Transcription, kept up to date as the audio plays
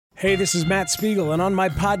Hey, this is Matt Spiegel, and on my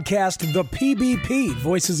podcast, The PBP,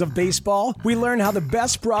 Voices of Baseball, we learn how the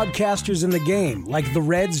best broadcasters in the game, like the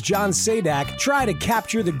Reds' John Sadak, try to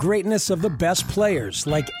capture the greatness of the best players,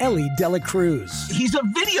 like Ellie De La Cruz. He's a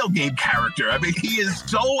video game character. I mean, he is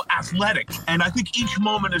so athletic, and I think each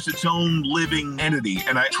moment is its own living entity,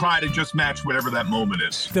 and I try to just match whatever that moment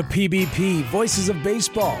is. The PBP, Voices of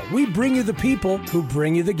Baseball. We bring you the people who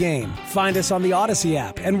bring you the game. Find us on the Odyssey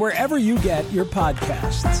app and wherever you get your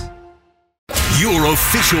podcasts. Your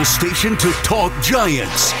official station to talk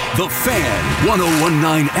Giants. The Fan,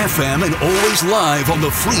 101.9 FM, and always live on the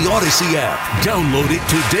free Odyssey app. Download it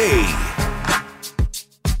today.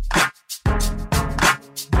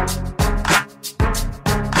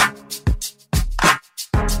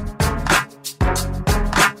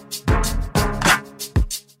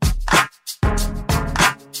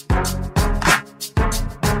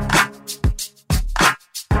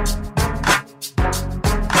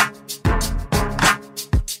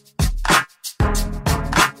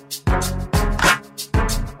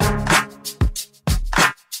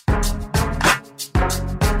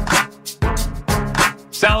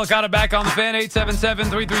 Sal Licata back on the Fan.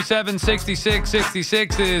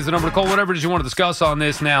 877-337-6666 is the number to call. Whatever it is you want to discuss on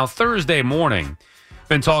this now. Thursday morning.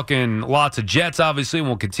 Been talking lots of Jets, obviously, and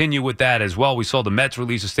we'll continue with that as well. We saw the Mets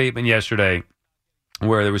release a statement yesterday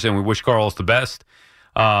where they were saying we wish Carlos the best.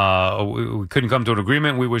 We couldn't come to an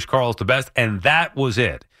agreement. We wish Carlos the best. And that was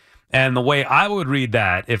it. And the way I would read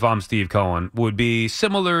that, if I'm Steve Cohen, would be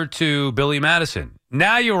similar to Billy Madison.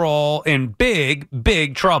 Now you're all in big,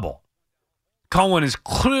 big trouble. Cohen is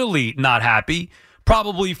clearly not happy,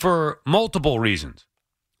 probably for multiple reasons.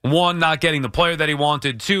 One, not getting the player that he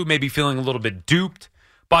wanted. Two, maybe feeling a little bit duped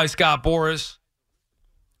by Scott Boras.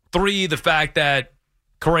 Three, the fact that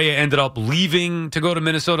Correa ended up leaving to go to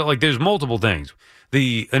Minnesota. Like, there's multiple things.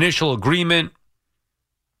 The initial agreement,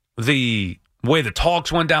 the way the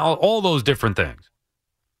talks went down, all those different things.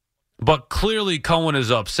 But clearly Cohen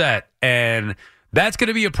is upset, and that's going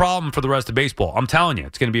to be a problem for the rest of baseball. I'm telling you,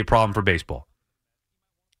 it's going to be a problem for baseball.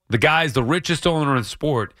 The guy's the richest owner in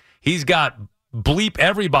sport. He's got bleep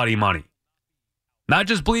everybody money. Not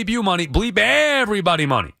just bleep you money, bleep everybody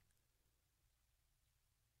money.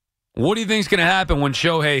 What do you think is going to happen when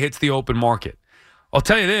Shohei hits the open market? I'll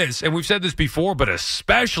tell you this, and we've said this before, but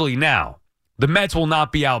especially now, the Mets will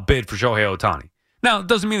not be outbid for Shohei Ohtani. Now, it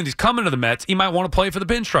doesn't mean that he's coming to the Mets. He might want to play for the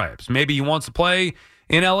Pinstripes. Maybe he wants to play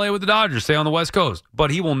in L.A. with the Dodgers, stay on the West Coast.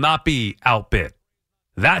 But he will not be outbid.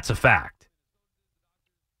 That's a fact.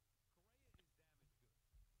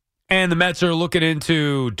 And the Mets are looking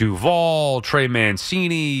into Duvall, Trey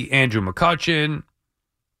Mancini, Andrew McCutchen.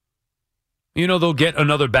 You know, they'll get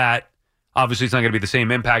another bat. Obviously, it's not going to be the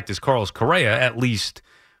same impact as Carlos Correa, at least,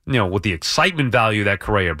 you know, with the excitement value that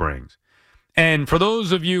Correa brings. And for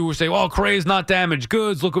those of you who say, well, Correa's not damaged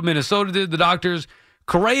goods, look what Minnesota did, the doctors.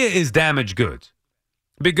 Correa is damaged goods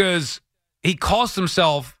because he cost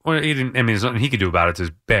himself, well, he didn't, I mean, there's nothing he could do about it, it's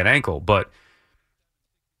his bad ankle, but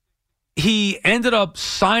he ended up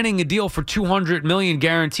signing a deal for $200 million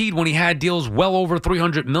guaranteed when he had deals well over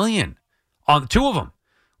 $300 million on two of them.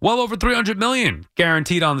 Well over $300 million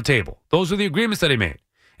guaranteed on the table. Those are the agreements that he made.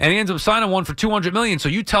 And he ends up signing one for $200 million. So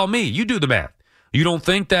you tell me, you do the math. You don't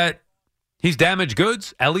think that he's damaged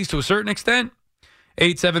goods, at least to a certain extent?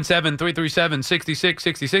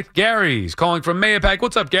 877-337-6666. Gary's calling from Mayapack.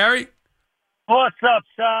 What's up, Gary? What's up,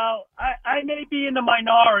 Sal? I may be in the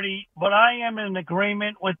minority, but I am in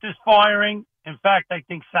agreement with this firing. In fact, I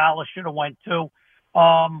think Salah should have went too.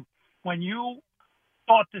 When you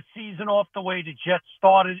start the season off the way the Jets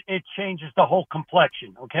started, it changes the whole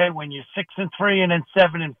complexion. Okay, when you're 6-3 and then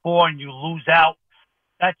 7-4 and you lose out,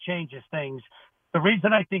 that changes things. The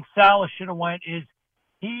reason I think Salah should have went is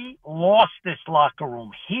he lost this locker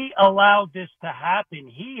room. He allowed this to happen.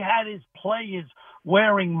 He had his players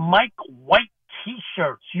wearing Mike White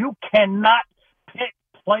T-shirts. You cannot pit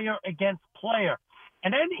player against player.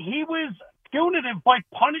 And then he was punitive by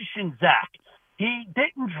punishing Zach. He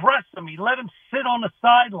didn't dress him. He let him sit on the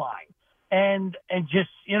sideline. And just,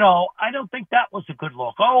 you know, I don't think that was a good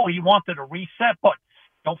look. Oh, he wanted a reset, but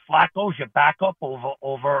Joe Flacco's your backup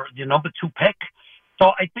over the number 2 pick.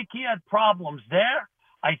 So I think he had problems there.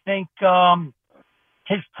 I think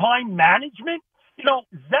his time management, you know,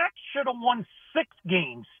 Zach should have won 6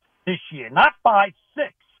 games this year, not 5,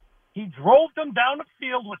 6. He drove them down the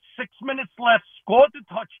field with 6 minutes left, scored the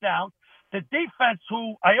touchdown. The defense,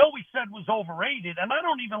 who I always said was overrated, and I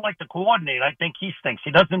don't even like the coordinator. I think he stinks.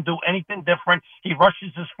 He doesn't do anything different. He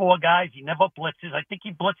rushes his 4 guys. He never blitzes. I think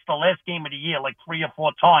he blitzed the last game of the year like 3 or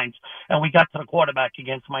 4 times, and we got to the quarterback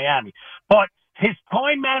against Miami. But His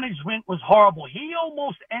time management was horrible. He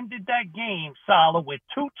almost ended that game, Saleh, with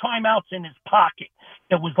 2 timeouts in his pocket.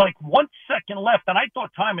 There was like 1 second left, and I thought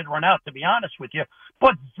time had run out, to be honest with you.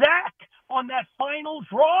 But Zach, on that final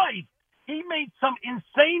drive, he made some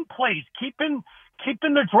insane plays, keeping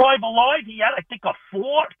the drive alive. He had, I think, a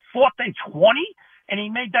fourth and 20, and he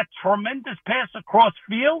made that tremendous pass across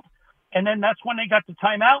field. And then that's when they got the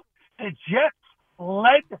timeout. The Jets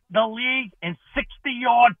led the league in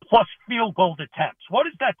 60-yard plus field goal attempts. What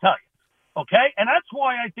does that tell you? Okay? And that's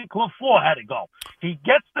why I think LaFleur had to go. He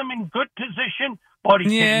gets them in good position, but he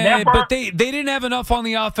can never... but they didn't have enough on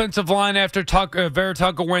the offensive line after Vera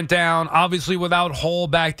Tucker went down. Obviously, without Hall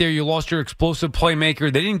back there, you lost your explosive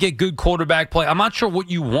playmaker. They didn't get good quarterback play. I'm not sure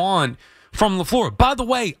what you want from LaFleur. By the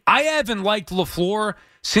way, I haven't liked LaFleur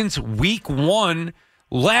since week 1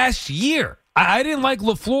 last year. I didn't like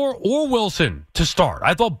LaFleur or Wilson to start.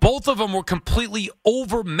 I thought both of them were completely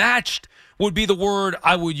overmatched, would be the word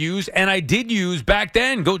I would use. And I did use back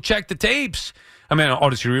then. Go check the tapes. I mean,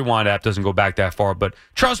 Odyssey Rewind app doesn't go back that far, but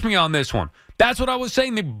trust me on this one. That's what I was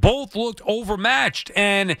saying. They both looked overmatched.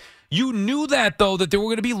 And you knew that, though, that there were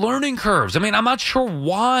going to be learning curves. I mean, I'm not sure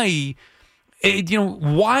why.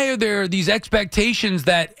 Why are there these expectations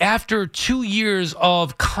that after 2 years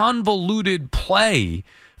of convoluted play,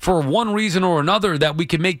 for one reason or another, that we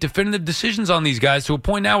can make definitive decisions on these guys to a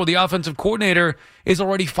point now where the offensive coordinator is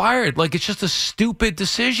already fired? Like, it's just a stupid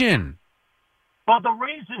decision. Well, the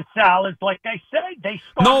reason, Sal, is like I said, they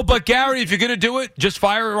started... No, but Gary, if you're going to do it, just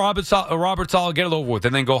fire Robert Saleh, get it over with,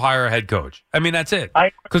 and then go hire a head coach. I mean, that's it.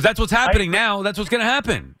 Because that's what's happening now. That's what's going to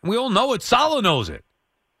happen. We all know it. Saleh knows it.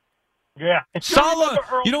 Yeah. Saleh,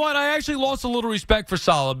 you know what? I actually lost a little respect for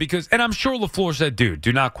Saleh because, and I'm sure LaFleur said, dude,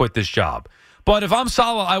 do not quit this job. But if I'm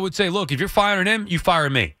Saleh, I would say, look, if you're firing him, you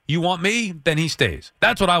fire me. You want me, then he stays.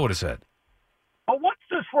 That's what I would have said. But what's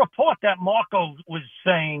this report that Marco was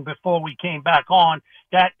saying before we came back on,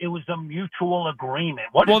 that it was a mutual agreement?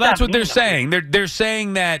 Well, that's what they're saying. They're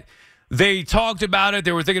saying that they talked about it.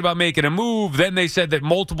 They were thinking about making a move. Then they said that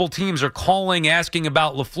multiple teams are calling, asking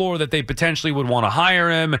about LaFleur, that they potentially would want to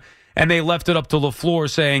hire him. And they left it up to LaFleur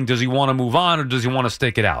saying, does he want to move on or does he want to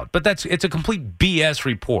stick it out? But it's a complete BS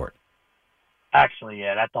report. Actually,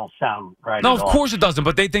 yeah, that don't sound right. No, of course it doesn't,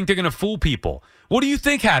 but they think they're going to fool people. What do you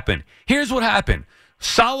think happened? Here's what happened.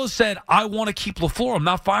 Saleh said, I want to keep LaFleur. I'm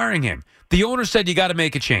not firing him. The owner said, you got to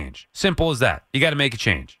make a change. Simple as that. You got to make a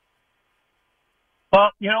change.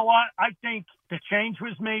 Well, you know what? I think the change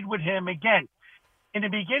was made with him. Again, in the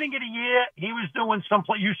beginning of the year, he was doing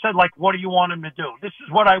you said, like, what do you want him to do? This is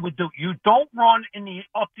what I would do. You don't run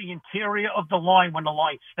up the interior of the line when the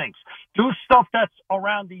line stinks. Do stuff that's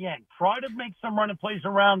around the end. Try to make some running plays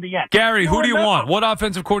around the end. Gary, who do you want? What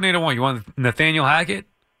offensive coordinator want? You want Nathaniel Hackett?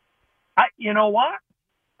 You know what?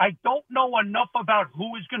 I don't know enough about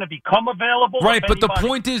who is going to become available. Right, but the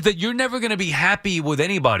point is that you're never going to be happy with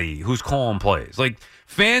anybody who's calling plays. Like,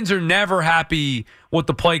 fans are never happy with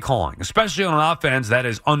the play calling, especially on an offense that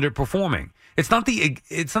is underperforming. It's not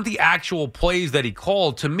the actual plays that he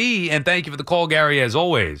called. To me, and thank you for the call, Gary, as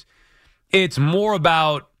always, it's more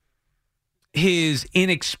about his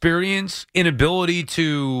inability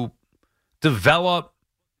to develop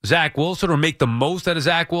Zach Wilson or make the most out of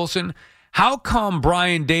Zach Wilson. How come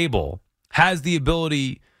Brian Daboll has the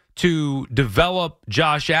ability to develop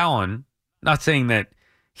Josh Allen? Not saying that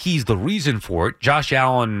he's the reason for it. Josh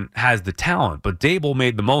Allen has the talent, but Daboll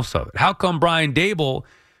made the most of it. How come Brian Daboll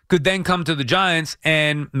could then come to the Giants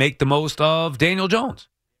and make the most of Daniel Jones?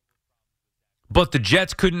 But the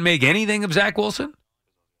Jets couldn't make anything of Zach Wilson?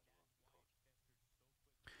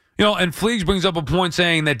 You know, and Fleegs brings up a point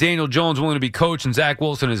saying that Daniel Jones is willing to be coached and Zach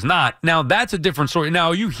Wilson is not. Now, that's a different story. Now,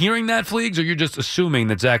 are you hearing that, Fleegs, or you're just assuming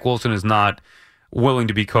that Zach Wilson is not willing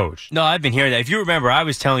to be coached? No, I've been hearing that. If you remember, I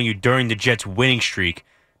was telling you during the Jets' winning streak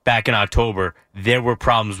back in October, there were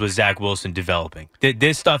problems with Zach Wilson developing.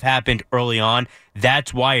 This stuff happened early on.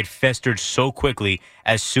 That's why it festered so quickly.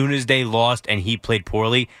 As soon as they lost and he played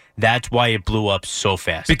poorly, that's why it blew up so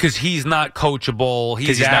fast. Because he's not coachable.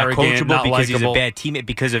 He's arrogant, not coachable, because likable. he's a bad teammate,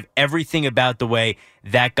 because of everything about the way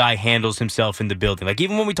that guy handles himself in the building. Like,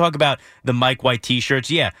 even when we talk about the Mike White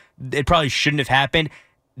T-shirts, yeah, it probably shouldn't have happened.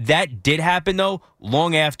 That did happen, though,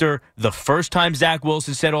 long after the first time Zach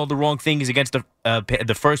Wilson said all the wrong things against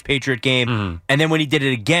the first Patriot game. Mm-hmm. And then when he did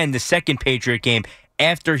it again, the second Patriot game,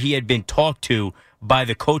 after he had been talked to by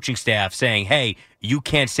the coaching staff saying, hey, you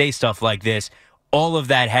can't say stuff like this. All of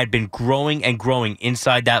that had been growing and growing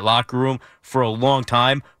inside that locker room for a long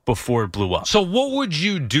time before it blew up. So what would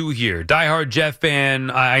you do here? Diehard Jet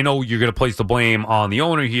fan, I know you're going to place the blame on the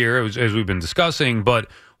owner here, as we've been discussing, but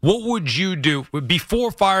What would you do before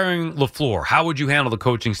firing LaFleur? How would you handle the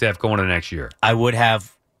coaching staff going into next year? I would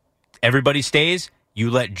have everybody stays. You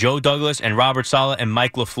let Joe Douglas and Robert Saleh and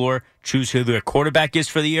Mike LaFleur choose who their quarterback is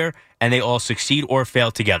for the year, and they all succeed or fail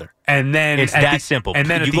together. And then it's that simple. And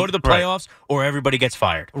then you go to the playoffs, or everybody gets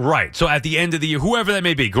fired. Right. So at the end of the year, whoever that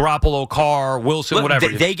may be, Garoppolo, Carr, Wilson, whatever.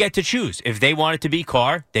 They get to choose. If they want it to be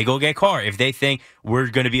Carr, they go get Carr. If they think we're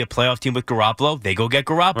going to be a playoff team with Garoppolo, they go get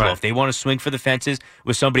Garoppolo. Right. If they want to swing for the fences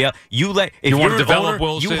with somebody else, if you want you're to an develop owner,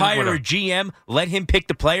 Wilson, you hire whatever. a GM, let him pick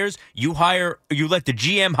the players. You let the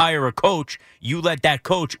GM hire a coach. You let that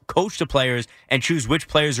coach the players and choose which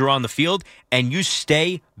players are on the field, and you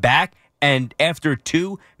stay back. And after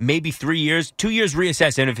 2 years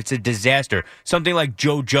reassess. And if it's a disaster, something like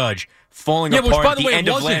Joe Judge falling apart at the end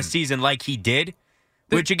of last season like he did,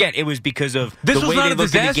 which, again, it was because of the way they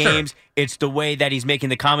looked at the games. It's the way that he's making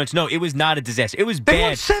the comments. No, it was not a disaster. It was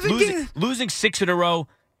bad. Losing 6 in a row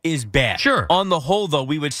is bad. Sure. On the whole, though,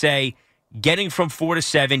 we would say getting from 4 to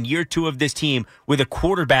 7, year 2 of this team, with a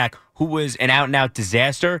quarterback who was an out-and-out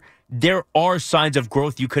disaster, there are signs of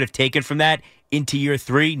growth you could have taken from that into year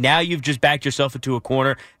 3. Now you've just backed yourself into a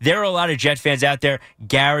corner. There are a lot of Jet fans out there.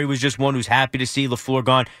 Gary was just one who's happy to see LaFleur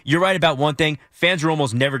gone. You're right about one thing. Fans are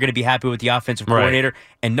almost never going to be happy with the offensive coordinator.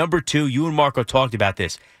 And number 2, you and Marco talked about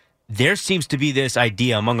this. There seems to be this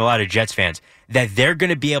idea among a lot of Jets fans that they're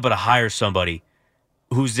going to be able to hire somebody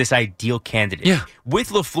who's this ideal candidate. Yeah.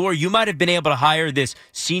 With LaFleur, you might have been able to hire this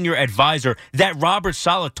senior advisor that Robert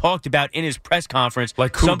Saleh talked about in his press conference,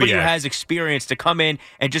 like somebody who Kubiak. has experience to come in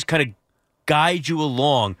and just kind of guide you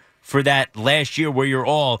along for that last year where you're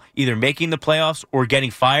all either making the playoffs or getting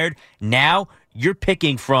fired. Now you're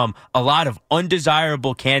picking from a lot of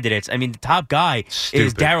undesirable candidates. I mean, the top guy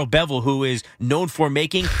is Darrell Bevell, who is known for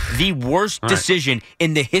making the worst decision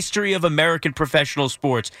in the history of American professional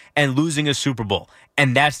sports and losing a Super Bowl.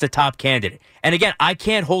 And that's the top candidate. And again, I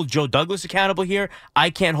can't hold Joe Douglas accountable here. I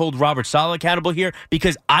can't hold Robert Saleh accountable here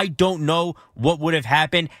because I don't know what would have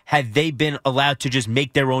happened had they been allowed to just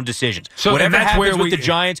make their own decisions. So whatever that's happens where with the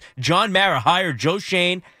Giants, John Mara hired Joe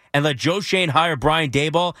Schoen and let Joe Schoen hire Brian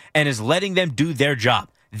Daboll and is letting them do their job.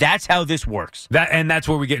 That's how this works. That's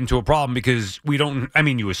where we get into a problem because we don't,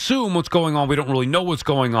 you assume what's going on. We don't really know what's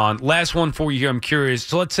going on. Last one for you here. I'm curious.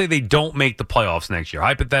 So let's say they don't make the playoffs next year.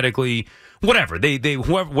 Hypothetically, whatever.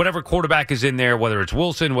 Whatever quarterback is in there, whether it's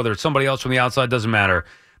Wilson, whether it's somebody else from the outside, doesn't matter.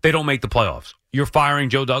 They don't make the playoffs. You're firing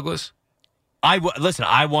Joe Douglas? Listen,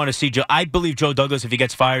 I want to see Joe. I believe Joe Douglas, if he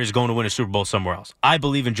gets fired, is going to win a Super Bowl somewhere else. I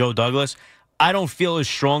believe in Joe Douglas. I don't feel as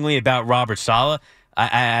strongly about Robert Saleh.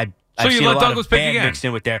 So you let Douglas pick again? Mixed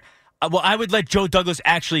in with there. Well, I would let Joe Douglas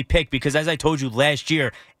actually pick because, as I told you last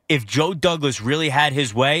year, if Joe Douglas really had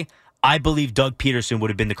his way, I believe Doug Peterson would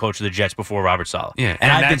have been the coach of the Jets before Robert Saleh. Yeah,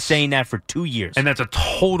 and I've been saying that for 2 years. And that's a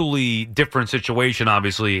totally different situation,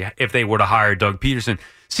 obviously, if they were to hire Doug Peterson.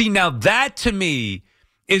 See, now that to me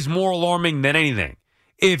is more alarming than anything.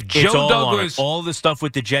 If Joe Douglas... All the stuff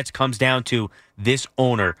with the Jets comes down to this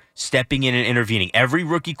owner stepping in and intervening. Every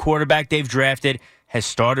rookie quarterback they've drafted has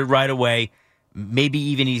started right away. Maybe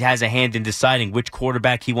even he has a hand in deciding which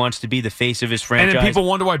quarterback he wants to be the face of his franchise. And then people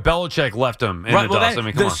wonder why Belichick left him in the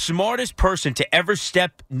dust. The smartest person to ever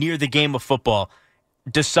step near the game of football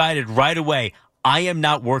decided right away, I am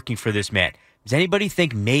not working for this man. Does anybody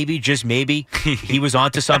think maybe, just maybe, he was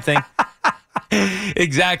onto something?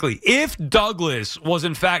 Exactly. If Douglas was,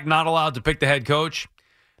 in fact, not allowed to pick the head coach,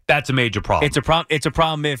 that's a major problem. It's a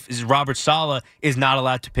problem if Robert Saleh is not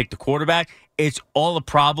allowed to pick the quarterback. It's all a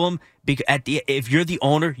problem because if you're the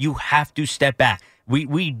owner, you have to step back.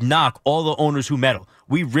 We knock all the owners who meddle.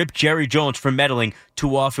 We rip Jerry Jones for meddling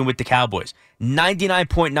too often with the Cowboys.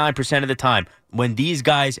 99.9% of the time, when these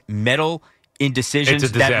guys meddle in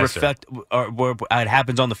decisions that reflect what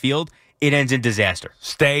happens on the field, it ends in disaster.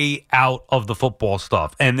 Stay out of the football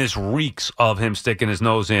stuff. And this reeks of him sticking his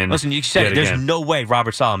nose in. Listen, you said it. There's no way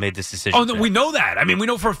Robert Saleh made this decision. Oh, no, we know that. We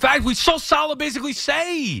know for a fact. We saw Saleh basically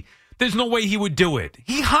say there's no way he would do it.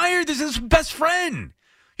 He hired his best friend.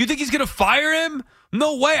 You think he's going to fire him?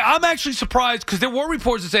 No way. I'm actually surprised because there were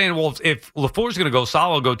reports saying, well, if LaFleur's going to go,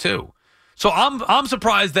 Saleh will go too. So I'm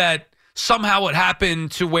surprised that somehow it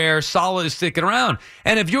happened to where Saleh is sticking around.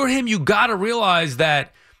 And if you're him, you got to realize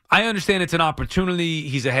that I understand it's an opportunity.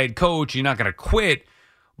 He's a head coach. You're not going to quit.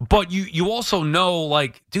 But you also know,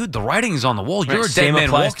 like, dude, the writing's on the wall. You're a dead Same man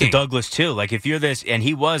applies walking. to Douglas, too. Like, if you're this, and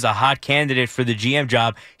he was a hot candidate for the GM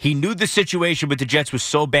job, he knew the situation with the Jets was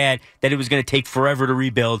so bad that it was going to take forever to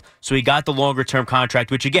rebuild. So he got the longer-term contract,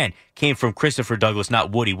 which, again, came from Christopher Douglas,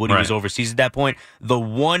 not Woody. Woody was overseas at that point. The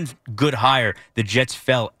one good hire the Jets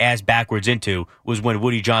fell ass backwards into was when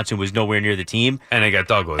Woody Johnson was nowhere near the team. And they got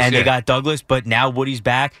Douglas. They got Douglas, but now Woody's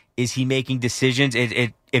back. Is he making decisions?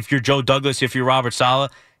 If you're Joe Douglas, if you're Robert Saleh,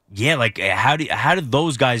 yeah, like how do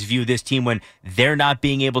those guys view this team when they're not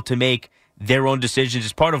being able to make their own decisions?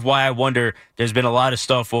 It's part of why I wonder. There's been a lot of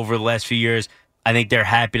stuff over the last few years. I think they're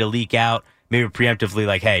happy to leak out, maybe preemptively,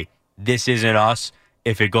 like, hey, this isn't us.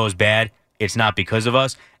 If it goes bad, it's not because of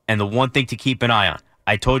us. And the one thing to keep an eye on,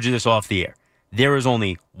 I told you this off the air, there is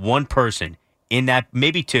only one person in that,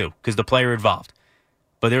 maybe two, because the player involved,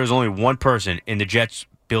 but there is only one person in the Jets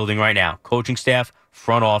building right now, coaching staff,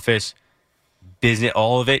 front office, business,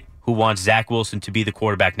 all of it, who wants Zach Wilson to be the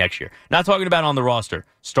quarterback next year. Not talking about on the roster,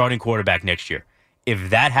 starting quarterback next year. If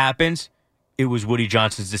that happens, it was Woody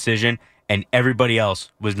Johnson's decision, and everybody else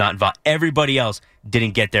was not involved. Everybody else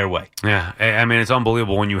didn't get their way. Yeah, I mean, it's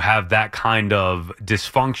unbelievable when you have that kind of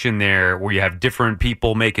dysfunction there where you have different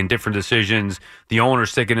people making different decisions, the owner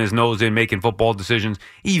sticking his nose in, making football decisions.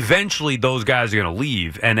 Eventually, those guys are going to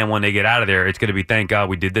leave, and then when they get out of there, it's going to be, thank God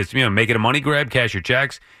we did this. You know, make it a money grab, cash your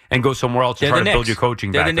checks, and go somewhere else to try to build your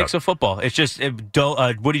coaching back up. They're the Knicks of football. It's just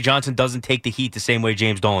Woody Johnson doesn't take the heat the same way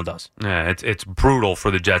James Dolan does. Yeah, it's brutal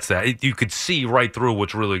for the Jets. That you could see right through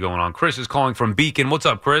what's really going on. Chris is calling from Beacon. What's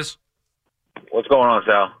up, Chris? What's going on,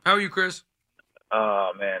 Sal? How are you, Chris?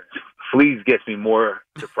 Oh, man. Fleas gets me more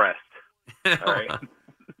depressed. All right.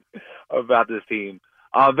 About this team.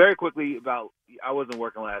 Very quickly, I wasn't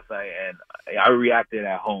working last night, and I reacted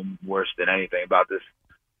at home worse than anything about this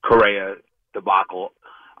Correa debacle.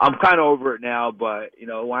 I'm kind of over it now, but, you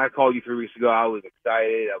know, when I called you 3 weeks ago, I was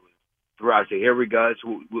excited. I was thrilled. I said, here we go. It's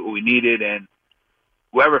what we needed, and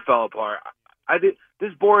whoever fell apart. I did.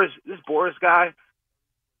 This Boris guy.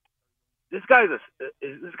 This guy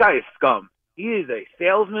is scum. He is a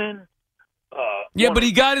salesman. Yeah, but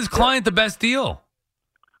he got his client the best deal.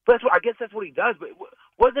 But I guess that's what he does. But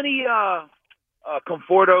wasn't he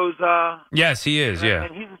Conforto's? Yes, he is. Yeah,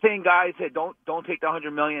 and he's the same guy who said don't take the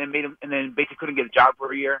 $100 million and made him, and then basically couldn't get a job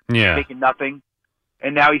for a year. Yeah, making nothing.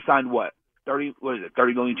 And now he signed what? 30? What is it?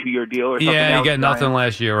 $30 million 2-year deal or something? Yeah, he got nothing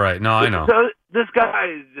last year, right? No, I know. So this guy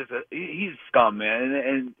is just he's scum, man.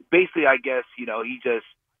 And basically, I guess he just.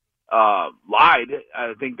 Lied,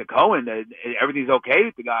 I think, to Cohen that everything's okay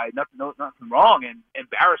with the guy, nothing wrong, and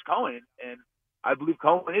embarrassed Cohen. And I believe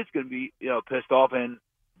Cohen is going to be, pissed off and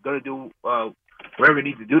going to do whatever he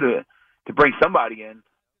needs to do to bring somebody in.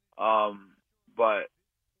 But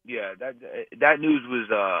yeah, that news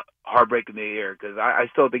was heartbreaking to hear because I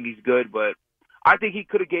still think he's good, but I think he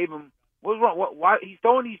could have gave him what's wrong. Why he's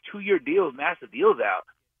throwing these 2-year deals, massive deals out?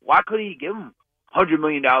 Why couldn't he give him $100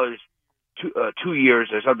 million? 2 years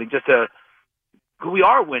or something, just to. We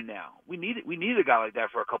are a win now. We need a guy like that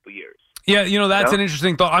for a couple of years. Yeah, that's an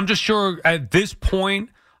interesting thought. I'm just sure at this point,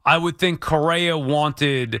 I would think Correa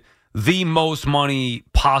wanted the most money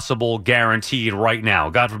possible guaranteed right now.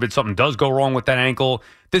 God forbid something does go wrong with that ankle.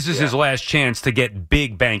 This is his last chance to get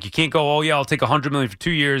big bank. You can't go, oh yeah, I'll take $100 million for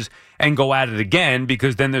 2 years and go at it again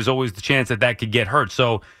because then there's always the chance that could get hurt.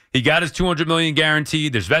 So he got his $200 million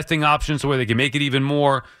guaranteed. There's vesting options where they can make it even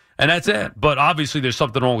more. And that's it. But obviously, there's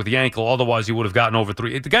something wrong with the ankle. Otherwise, he would have gotten over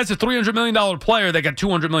 $3. The guy's a $300 million player that got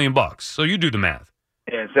 $200 million. So you do the math.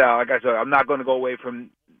 And Sal, like I said, I'm not going to go away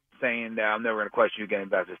from saying that I'm never going to question you getting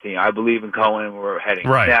back to this team. I believe in Cohen and we're heading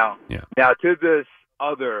right now. Yeah. Now to this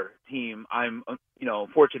other team, I'm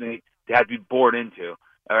fortunate to have to be bored into,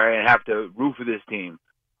 all right, and have to root for this team.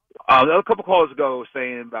 A couple calls ago, was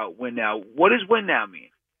saying about win now. What does win now mean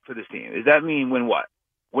for this team? Does that mean win what?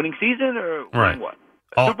 Winning season or win what?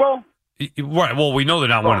 Super Bowl? Right. Well, we know they're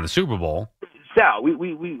not winning the Super Bowl. Sal, we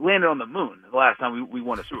landed on the moon the last time we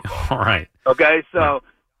won a Super Bowl. All right. Okay, so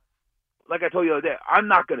like I told you the other day, I'm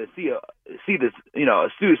not going to see a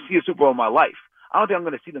Super Bowl in my life. I don't think I'm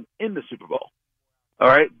going to see them in the Super Bowl. All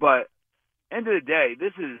right, but end of the day,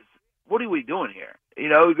 what are we doing here?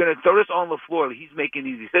 We're going to throw this on the floor. He's making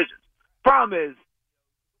these decisions. Problem is,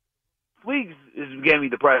 Fleegs is getting me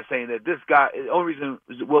depressed saying that this guy, the only reason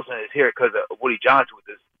Wilson is here because of Woody Johnson with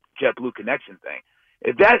this JetBlue connection thing.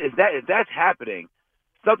 If that's happening,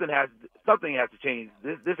 something has to change.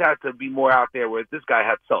 This has to be more out there where this guy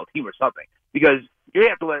has to sell a team or something because you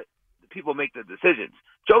have to let people make the decisions.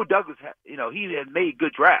 Joe Douglas, he had made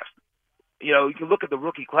good drafts. You can look at the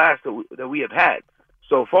rookie class that we have had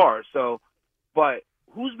so far. So, but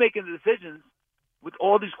who's making the decisions with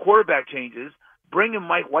all these quarterback changes, bringing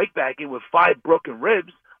Mike White back in with 5 broken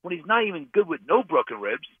ribs when he's not even good with no broken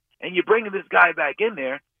ribs, and you're bringing this guy back in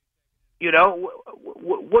there, you know,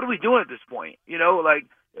 what are we doing at this point? You know, like,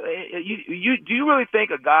 do you really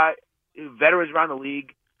think a guy, veterans around the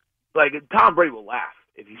league, like Tom Brady will laugh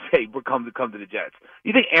if you say we're come to the Jets?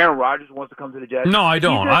 You think Aaron Rodgers wants to come to the Jets? No, I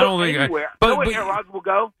don't. I don't think. But Aaron Rodgers will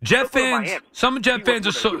go. Jet fans, some Jet fans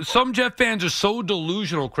are so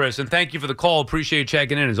delusional, Chris. And thank you for the call. Appreciate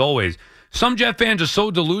checking in as always. Some Jet fans are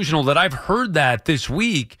so delusional that I've heard that this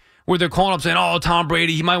week where they're calling up saying, "Oh, Tom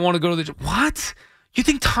Brady, he might want to go to the Jets." What? You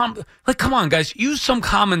think Tom? Like, come on, guys, use some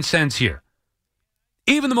common sense here.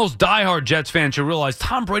 Even the most diehard Jets fan should realize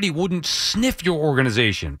Tom Brady wouldn't sniff your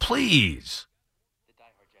organization. Please.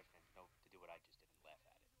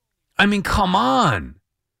 I mean, come on.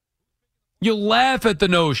 You laugh at the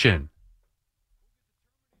notion.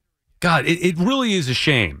 God, it really is a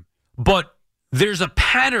shame. But there's a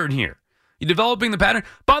pattern here. You're developing the pattern.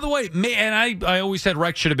 By the way, and I always said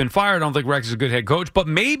Rex should have been fired. I don't think Rex is a good head coach. But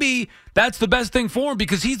maybe that's the best thing for him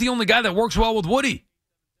because he's the only guy that works well with Woody.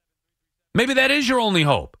 Maybe that is your only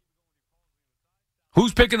hope.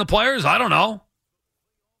 Who's picking the players? I don't know.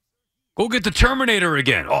 Go get the Terminator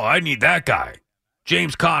again. Oh, I need that guy.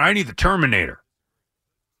 James Conner, I need the Terminator.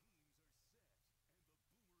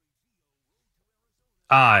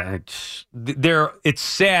 It's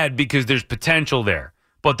sad because there's potential there,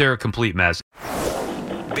 but they're a complete mess.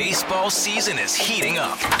 Baseball season is heating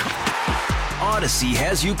up. Odyssey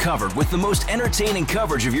has you covered with the most entertaining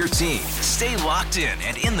coverage of your team. Stay locked in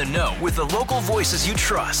the know with the local voices you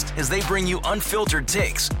trust as they bring you unfiltered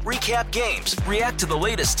takes, recap games, react to the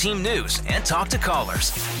latest team news, and talk to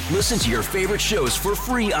callers. Listen to your favorite shows for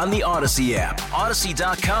free on the Odyssey app,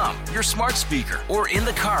 Odyssey.com, your smart speaker, or in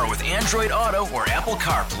the car with Android Auto or Apple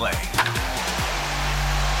CarPlay.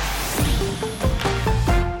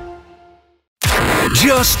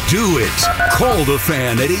 Just do it. Call the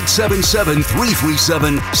Fan at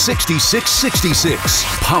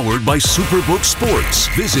 877-337-6666. Powered by Superbook Sports.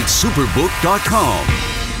 Visit superbook.com.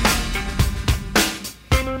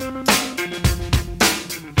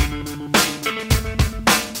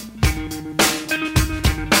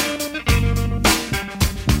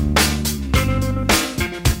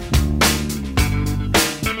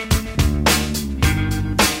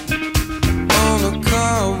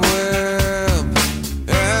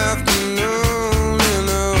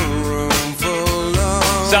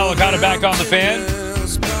 Back on the Fan.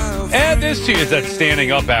 Add this to you. It's that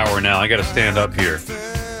standing up hour now. I got to stand up here.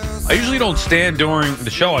 I usually don't stand during the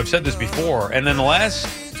show. I've said this before. And then the last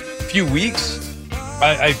few weeks,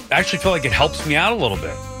 I actually feel like it helps me out a little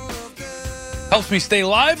bit. Helps me stay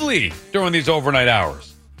lively during these overnight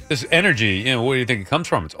hours. This energy, where do you think it comes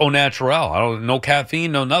from? It's au naturel. No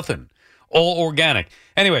caffeine, no nothing. All organic.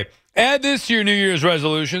 Anyway, add this to your New Year's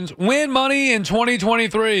resolutions. Win money in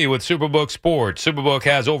 2023 with Superbook Sports. Superbook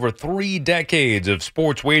has over 3 decades of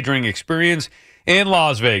sports wagering experience in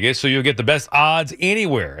Las Vegas, so you'll get the best odds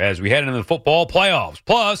anywhere as we head into the football playoffs.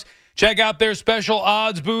 Plus, check out their special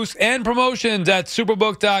odds boosts and promotions at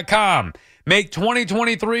Superbook.com. Make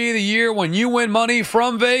 2023 the year when you win money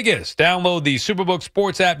from Vegas. Download the Superbook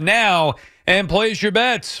Sports app now and place your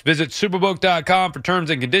bets. Visit Superbook.com for terms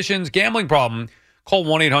and conditions. Gambling problem? Call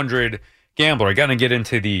 1-800-GAMBLER. I got to get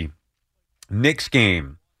into the Knicks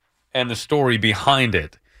game and the story behind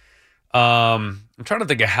it. I'm trying to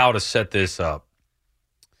think of how to set this up.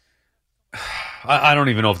 I don't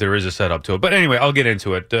even know if there is a setup to it. But anyway, I'll get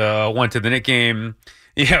into it. Went to the Knicks game.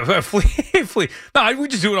 Yeah, Flea. No, we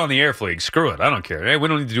just do it on the air, Flea. Screw it. I don't care. Hey, we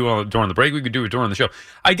don't need to do it during the break. We could do it during the show.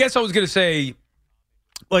 I guess I was going to say,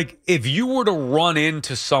 like, if you were to run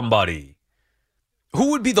into somebody,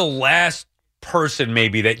 who would be the last person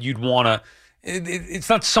maybe that you'd want to, it's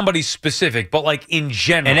not somebody specific, but like in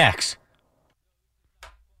general. An ex.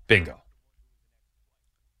 Bingo.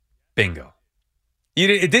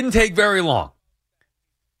 It didn't take very long.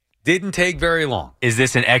 Is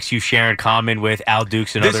this an ex you share in common with Al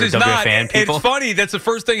Dukes and other WFAN people? It's funny. That's the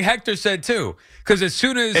first thing Hector said, too. Because as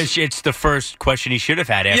soon as... It's the first question he should have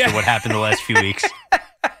had after what happened the last few weeks.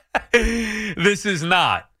 This is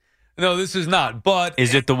not. No, this is not. But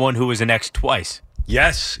is it the one who was an ex twice?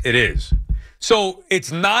 Yes, it is. So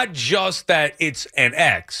it's not just that it's an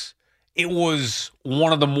ex. It was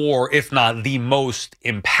one of the more, if not the most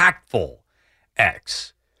impactful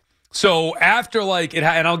ex. So after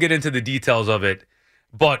and I'll get into the details of it,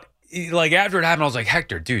 but after it happened, I was like,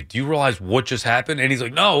 Hector, dude, do you realize what just happened? And he's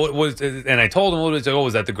like, no, it was, and I told him a little bit,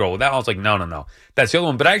 was that the girl with that? I was like, no, that's the other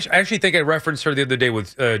one. But I actually think I referenced her the other day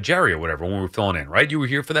with Jerry or whatever when we were filling in, right? You were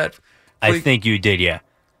here for that? I think you did, yeah.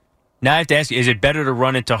 Now I have to ask you, is it better to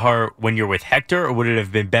run into her when you're with Hector, or would it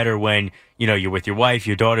have been better when, you're with your wife,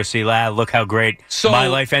 your daughter, see, look how great my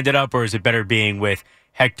life ended up, or is it better being with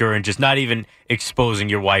Hector and just not even exposing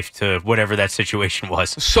your wife to whatever that situation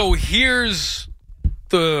was? So here's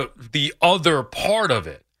the other part of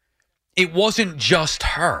it. It wasn't just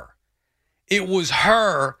her. It was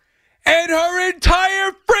her and her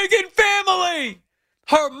entire friggin' family.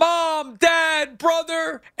 Her mom, dad,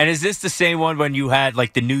 brother. And is this the same one when you had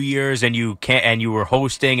like the New Year's and you were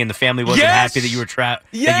hosting and the family wasn't happy that you were that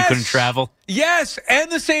you couldn't travel? Yes,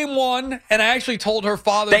 and the same one. And I actually told her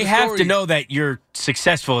father. They have to know that you're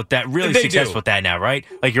successful at that. Really successful at that now, right?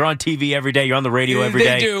 Like you're on TV every day, you're on the radio every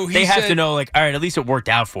day. They do. They have to know, like, all right, at least it worked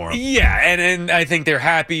out for him. Yeah, and I think they're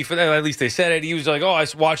happy for that. At least they said it. He was like, "Oh, I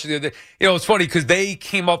watched the other day." It's funny because they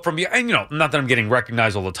came up from and not that I'm getting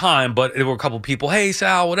recognized all the time, but there were a couple of people. Hey,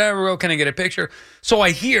 Sal, whatever. Oh, can I get a picture? So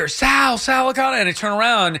I hear Sal Licata, and I turn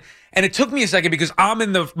around, and it took me a second because I'm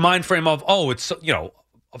in the mind frame of, it's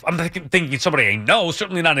I'm thinking somebody I know,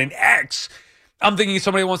 certainly not an ex. I'm thinking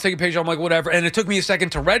somebody wants to take a picture. I'm like, whatever. And it took me a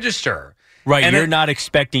second to register. Right. And you're not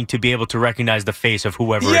expecting to be able to recognize the face of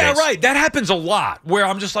whoever it is. Yeah, right. That happens a lot where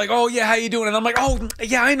I'm just like, oh, yeah, how you doing? And I'm like, oh,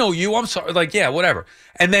 yeah, I know you. I'm sorry. Like, yeah, whatever.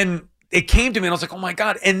 And then it came to me and I was like, oh, my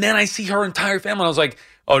God. And then I see her entire family. And I was like,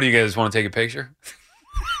 oh, do you guys want to take a picture?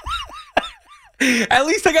 At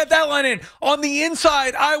least I got that line in. On the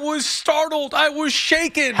inside, I was startled. I was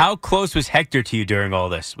shaken. How close was Hector to you during all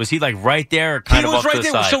this? Was he like right there or kind of off to the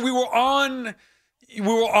side? So we were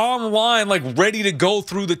online, like ready to go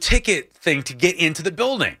through the ticket thing to get into the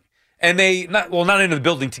building. And not into the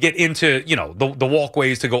building, to get into, the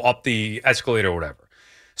walkways to go up the escalator or whatever.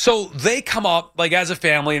 So they come up like as a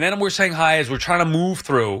family, and then we're saying hi as we're trying to move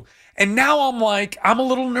through. And now I'm like, I'm a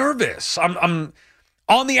little nervous. I'm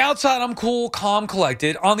on the outside, I'm cool, calm,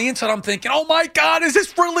 collected. On the inside, I'm thinking, oh my God, is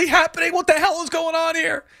this really happening? What the hell is going on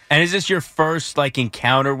here? And is this your first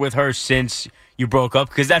encounter with her since you broke up?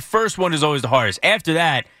 Because that first one is always the hardest. After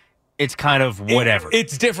that, it's kind of whatever.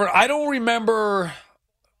 It's different. I don't remember.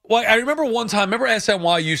 Well, I remember one time. Remember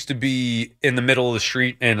SNY used to be in the middle of the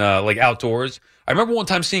street and outdoors. I remember one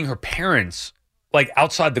time seeing her parents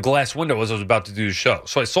outside the glass window as I was about to do the show.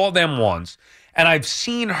 So I saw them once. And I've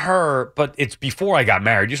seen her, but it's before I got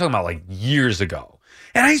married. You're talking about years ago.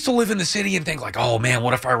 And I used to live in the city and think oh man,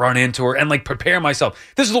 what if I run into her? And prepare myself.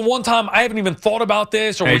 This is the one time I haven't even thought about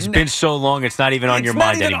this. Or it's been so long, it's not even on your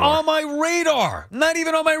mind anymore. Not even on my radar. Not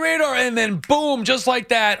even on my radar. And then boom, just like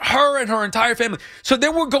that, her and her entire family. So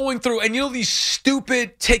then we're going through, and these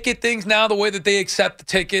stupid ticket things now, the way that they accept the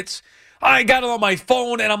tickets. I got it on my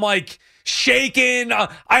phone and I'm shaking.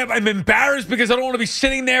 I'm embarrassed because I don't want to be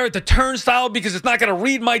sitting there at the turnstile because it's not going to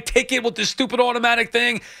read my ticket with this stupid automatic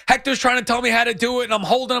thing. Hector's trying to tell me how to do it, and I'm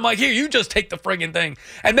holding him here, you just take the friggin' thing.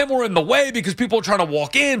 And then we're in the way because people are trying to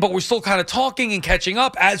walk in, but we're still kind of talking and catching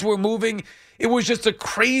up as we're moving. It was just a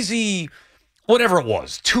crazy, whatever it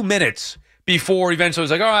was, 2 minutes before eventually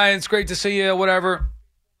it was all right, it's great to see you, whatever.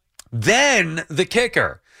 Then the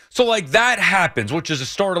kicker. So that happens, which is a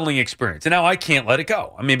startling experience. And now I can't let it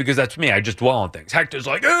go. I mean, because that's me. I just dwell on things. Hector's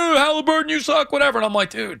like, oh, Halliburton, you suck, whatever. And I'm like,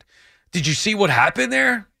 dude, did you see what happened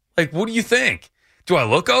there? What do you think? Do I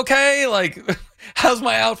look okay? How's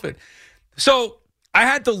my outfit? So I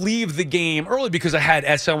had to leave the game early because I had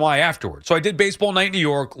SNY afterwards. So I did baseball night in New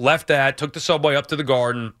York, left that, took the subway up to the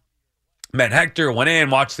Garden, met Hector, went in,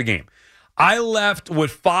 watched the game. I left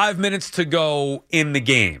with 5 minutes to go in the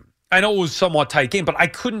game. I know it was a somewhat tight game, but I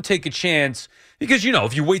couldn't take a chance because,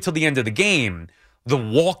 if you wait till the end of the game, the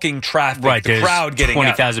walking traffic, the crowd getting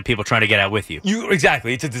 20,000 people trying to get out with you.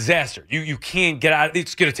 Exactly. It's a disaster. You can't get out.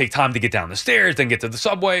 It's going to take time to get down the stairs, then get to the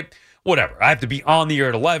subway, whatever. I have to be on the air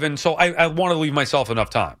at 11, so I want to leave myself enough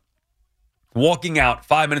time. Walking out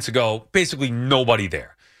 5 minutes ago, basically nobody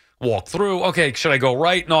there. Walk through. Okay, should I go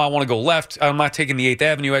right? No, I want to go left. I'm not taking the 8th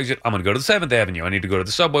Avenue exit. I'm going to go to the 7th Avenue. I need to go to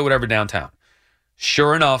the subway, whatever, downtown.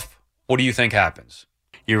 Sure enough, what do you think happens?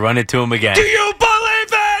 You run into him again. Do you believe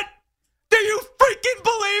that? Do you freaking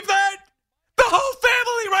believe that? The whole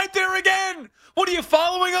family right there again. What, are you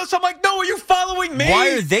following us? I'm like, no, are you following me? Why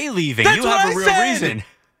are they leaving? That's you have a real reason.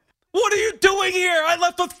 What are you doing here? I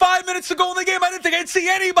left with 5 minutes to go in the game. I didn't think I'd see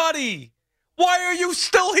anybody. Why are you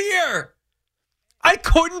still here? I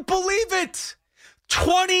couldn't believe it.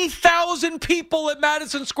 20,000 people at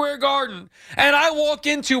Madison Square Garden. And I walk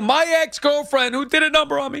into my ex-girlfriend who did a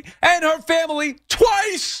number on me and her family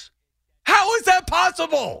twice. How is that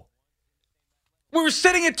possible? We were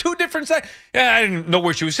sitting at two different sides. Yeah, I didn't know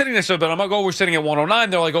where she was sitting there, but I'm like, oh, we're sitting at 109.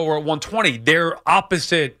 They're like, oh, we're at 120. They're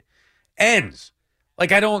opposite ends.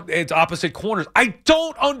 It's opposite corners. I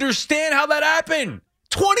don't understand how that happened.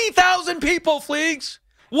 20,000 people, Fleegs.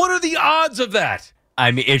 What are the odds of that?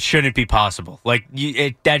 I mean, it shouldn't be possible. Like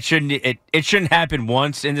it shouldn't happen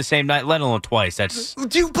once in the same night, let alone twice.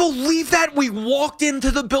 Do you believe that we walked into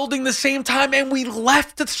the building the same time and we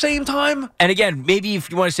left at the same time? And again, maybe if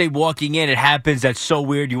you want to say walking in, it happens. That's so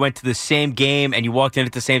weird. You went to the same game and you walked in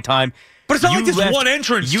at the same time. But it's not like this one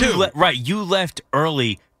entrance, too. Right. You left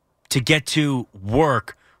early to get to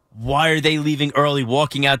work. Why are they leaving early,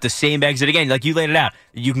 walking out the same exit again? Like you laid it out.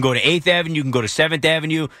 You can go to 8th Avenue. You can go to 7th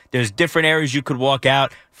Avenue. There's different areas you could walk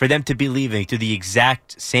out. For them to be leaving to the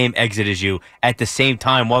exact same exit as you at the same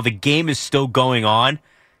time while the game is still going on.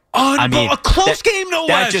 I mean, a close game, no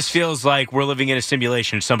less. That just feels like we're living in a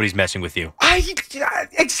simulation and somebody's messing with you.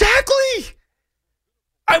 Exactly.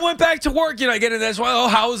 I went back to work, I get in that's why. Oh,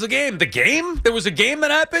 how was the game? The game? There was a game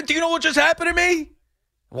that happened? Do you know what just happened to me?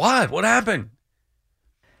 What? What happened?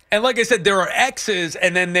 And like I said, there are X's,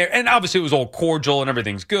 and obviously it was all cordial and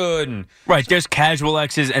everything's good. And right, there's casual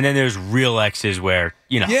X's, and then there's real X's where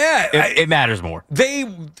it matters more.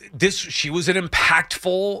 She was an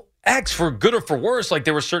impactful X for good or for worse. Like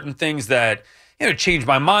there were certain things that changed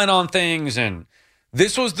my mind on things, and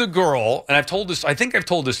this was the girl. And I think I've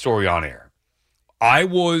told this story on air. I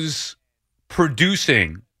was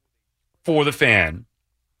producing for the Fan.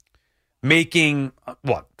 Making,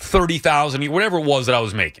 $30,000, whatever it was that I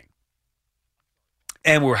was making.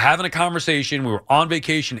 And we were having a conversation. We were on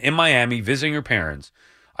vacation in Miami visiting her parents.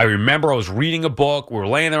 I remember I was reading a book. We were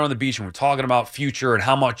laying there on the beach and we were talking about future and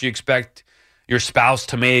how much you expect your spouse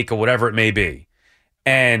to make or whatever it may be.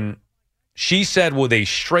 And she said with a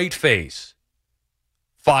straight face,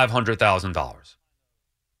 $500,000.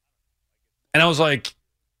 And I was like,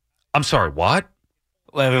 I'm sorry, what?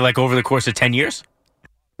 Like over the course of 10 years?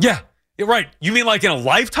 Yeah. You're right. You mean like in a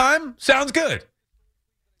lifetime? Sounds good.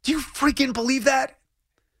 Do you freaking believe that?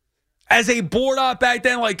 As a board op back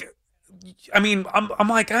then, I'm like,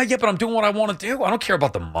 yeah, but I'm doing what I want to do. I don't care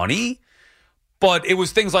about the money. But it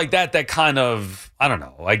was things like that kind of, I don't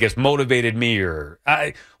know, I guess motivated me or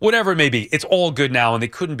whatever it may be. It's all good now, and they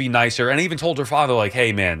couldn't be nicer. And I even told her father, like,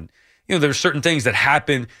 hey, man, there's certain things that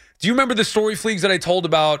happen. Do you remember the story, Fleegs, that I told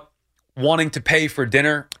about wanting to pay for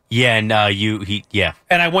dinner? Yeah, and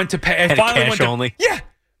And I went to pay. And finally cash only? Yeah.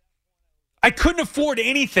 I couldn't afford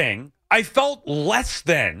anything. I felt less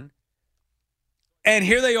than. And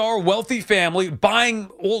here they are, wealthy family, buying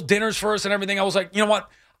all dinners for us and everything. I was like, you know what?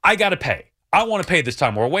 I got to pay. I want to pay this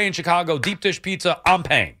time. We're away in Chicago, deep dish pizza. I'm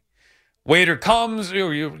paying. Waiter comes,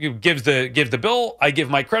 gives the bill. I give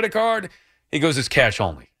my credit card. He goes, it's cash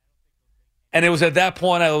only. And it was at that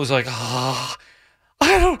point I was like, I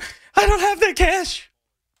don't have that cash.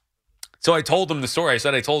 So I told him the story.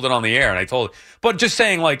 I told it on the air, but just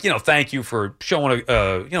saying thank you for showing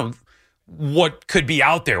what could be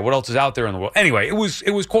out there, what else is out there in the world. Anyway, it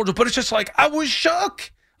was cordial, but it's just like I was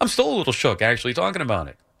shook. I'm still a little shook actually talking about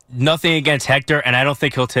it. Nothing against Hector, and I don't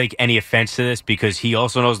think he'll take any offense to this because he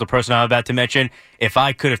also knows the person I'm about to mention. If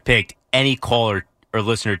I could have picked any caller or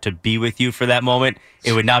listener to be with you for that moment,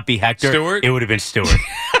 it would not be Hector. Stewart? It would have been Stewart.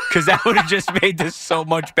 Because that would have just made this so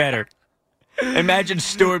much better. Imagine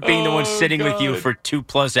Stewart being the one sitting with you for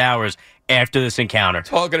 2+ hours after this encounter.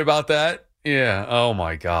 Talking about that? Yeah. Oh,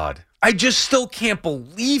 my God. I just still can't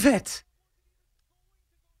believe it.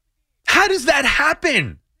 How does that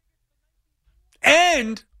happen?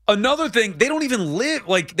 And another thing, they don't even live,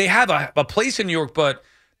 they have a place in New York, but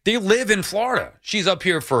they live in Florida. She's up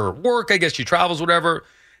here for work. I guess she travels, whatever.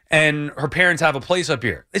 And her parents have a place up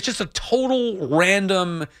here. It's just a total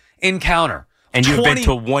random encounter. And you've been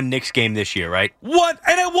to one Knicks game this year, right? What?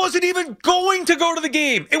 And I wasn't even going to go to the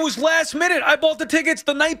game. It was last minute. I bought the tickets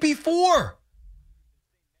the night before.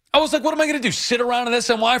 I was like, what am I going to do? Sit around in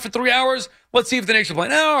SNY for 3 hours? Let's see if the Knicks are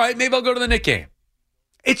playing. All right, maybe I'll go to the Knicks game.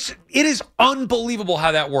 It is unbelievable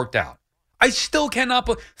how that worked out. I still cannot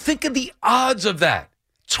think of the odds of that.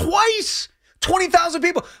 Twice. 20,000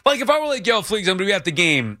 people. If I were like, yo, Fleegs, I'm going to be at the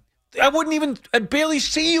game, I'd barely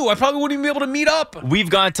see you. I probably wouldn't even be able to meet up. We've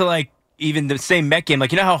gone to even the same Met game.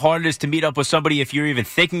 You know how hard it is to meet up with somebody if you're even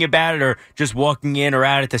thinking about it or just walking in or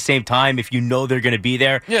out at the same time if you know they're going to be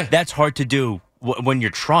there? Yeah. That's hard to do when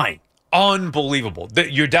you're trying. Unbelievable.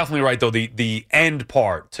 You're definitely right, though. The end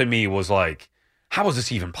part to me was like, how is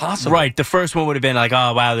this even possible? Right. The first one would have been like,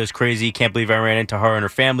 oh, wow, that's crazy. Can't believe I ran into her and her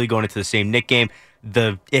family going into the same Knicks game.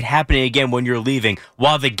 It happening again when you're leaving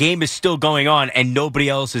while the game is still going on and nobody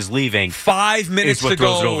else is leaving. 5 minutes is what to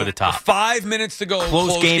go. Throws it over the top. 5 minutes to go.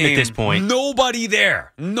 Close game at this point. Nobody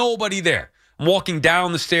there. I'm walking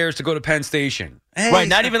down the stairs to go to Penn Station. Hey, right.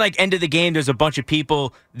 Not even end of the game. There's a bunch of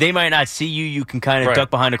people. They might not see you. You can kind of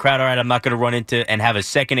duck behind the crowd. All right, I'm not going to run into and have a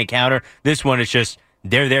second encounter. This one is just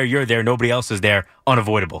They're there, you're there, nobody else is there.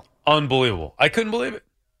 Unavoidable. Unbelievable. I couldn't believe it.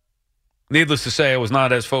 Needless to say, I was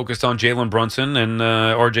not as focused on Jalen Brunson and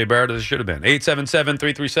R.J. Barrett as I should have been.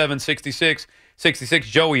 877-337-6666.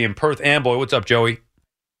 Joey in Perth Amboy. What's up, Joey?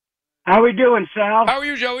 How we doing, Sal? How are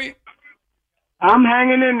you, Joey? I'm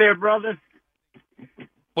hanging in there, brother.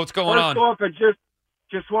 What's going on? First off, I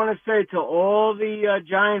just want to say to all the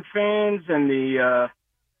Giant fans and the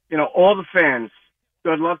all the fans,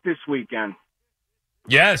 good luck this weekend.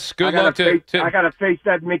 Yes, good luck to. I gotta face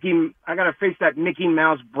that Mickey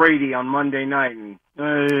Mouse Brady on Monday night. And,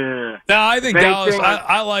 no, I think Dallas.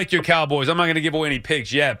 I like your Cowboys. I'm not going to give away any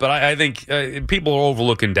picks yet, but I think people are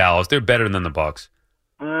overlooking Dallas. They're better than the Bucs.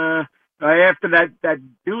 After that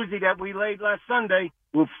doozy that we laid last Sunday,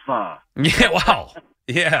 woof. Yeah, wow.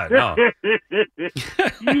 Yeah, no.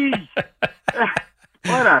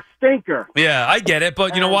 What a stinker. Yeah, I get it,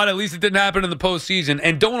 but you know what? At least it didn't happen in the postseason.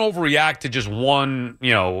 And don't overreact to just one,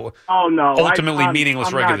 ultimately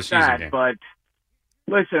meaningless regular season game. But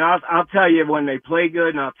listen, I'll tell you when they play good,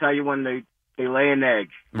 and I'll tell you when they lay an egg.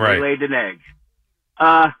 Right. They laid an egg.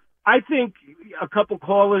 I think a couple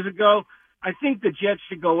callers ago, I think the Jets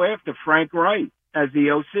should go after Frank Wright as the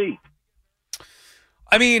OC.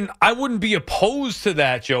 I mean, I wouldn't be opposed to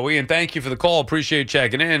that, Joey, and thank you for the call. Appreciate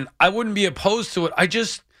checking in. I wouldn't be opposed to it.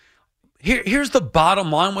 Here's the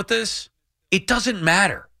bottom line with this. It doesn't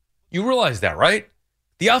matter. You realize that, right?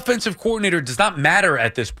 The offensive coordinator does not matter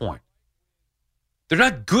at this point. They're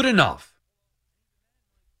not good enough.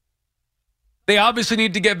 They obviously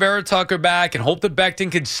need to get Vera Tucker back and hope that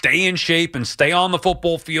Becton can stay in shape and stay on the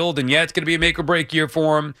football field, and yeah, it's going to be a make-or-break year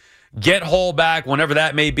for him. Get Hall back, whenever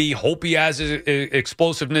that may be. Hope he has his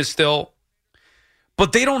explosiveness still.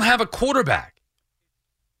 But they don't have a quarterback.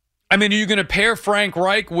 I mean, are you going to pair Frank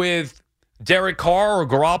Reich with Derek Carr or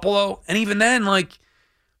Garoppolo? And even then,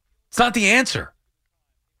 it's not the answer.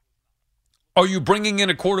 Are you bringing in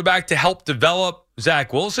a quarterback to help develop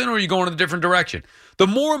Zach Wilson, or are you going in a different direction? The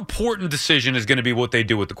more important decision is going to be what they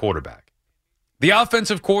do with the quarterback. The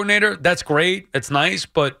offensive coordinator, that's great. It's nice,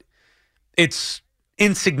 but it's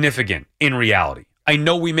insignificant in reality. I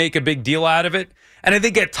know we make a big deal out of it, and I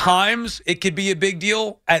think at times it could be a big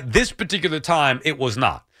deal. At this particular time, it was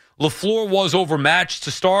not. LaFleur was overmatched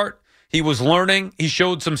to start. He was learning. He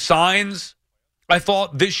showed some signs, I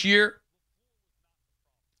thought, this year,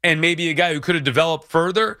 and maybe a guy who could have developed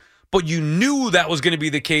further, but you knew that was going to be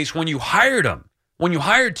the case when you hired him, when you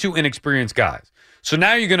hired two inexperienced guys. So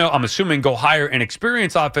now you're going to, I'm assuming, go hire an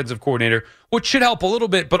experienced offensive coordinator, which should help a little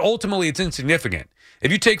bit, but ultimately it's insignificant.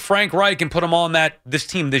 If you take Frank Reich and put him on this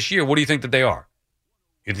team this year, what do you think that they are?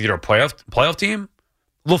 You think they're a playoff team?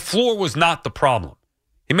 LaFleur was not the problem.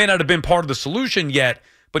 He may not have been part of the solution yet,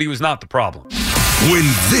 but he was not the problem. When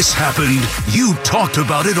this happened, you talked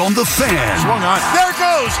about it on The Fan. Swung on. There it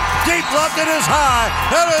goes. Deep left. It is high.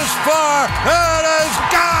 It is far. It is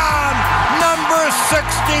gone. Number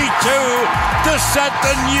 62 to set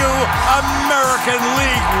the new American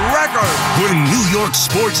League record. When New York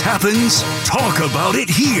sports happens, talk about it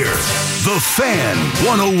here. The Fan,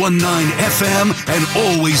 101.9 FM, and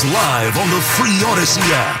always live on the free Odyssey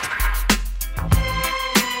app.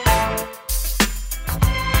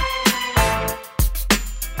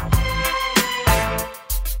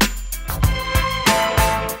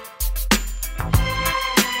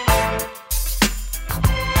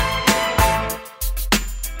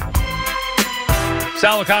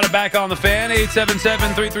 Salicata back on The Fan.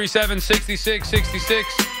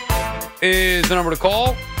 877-337-6666 is the number to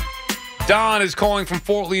call. Don is calling from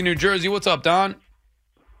Fort Lee, New Jersey. What's up, Don?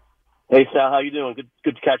 Hey, Sal. How you doing?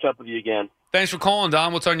 Good to catch up with you again. Thanks for calling,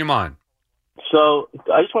 Don. What's on your mind? So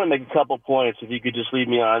I just want to make a couple points, if you could just lead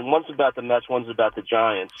me on. One's about the Mets, one's about the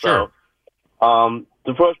Giants. Sure. So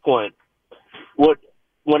the first point,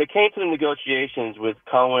 when it came to the negotiations with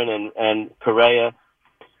Cohen and Correa,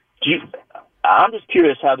 I'm just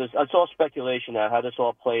curious how it's all speculation now, how this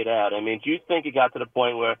all played out. I mean, do you think it got to the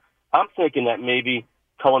point where I'm thinking that maybe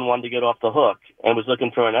Cohen wanted to get off the hook and was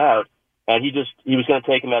looking for an out, and he was going to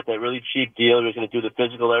take him at that really cheap deal. He was going to do the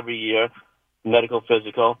physical every year, medical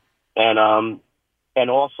physical, and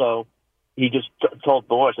also he just told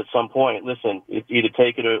Boris at some point, listen, either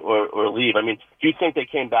take it or leave. I mean, do you think they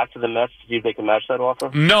came back to the Mets to see if they can match that offer?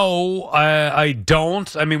 No, I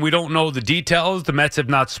don't. I mean, we don't know the details. The Mets have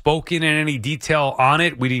not spoken in any detail on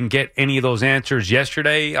it. We didn't get any of those answers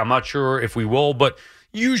yesterday. I'm not sure if we will, but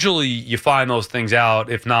usually you find those things out,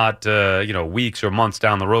 if not, weeks or months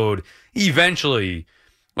down the road. Eventually,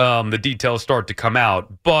 the details start to come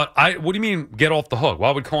out. But what do you mean get off the hook?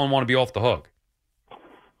 Why would Cohen want to be off the hook?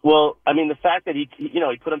 Well, I mean, the fact that he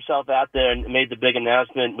put himself out there and made the big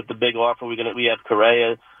announcement with the big offer. We have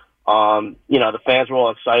Correa. The fans were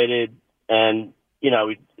all excited, and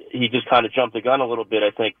he just kind of jumped the gun a little bit,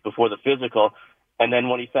 I think, before the physical. And then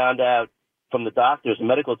when he found out from the doctors, the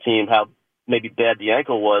medical team, how maybe bad the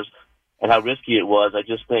ankle was and how risky it was, I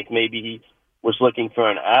just think maybe he was looking for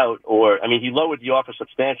an out, he lowered the offer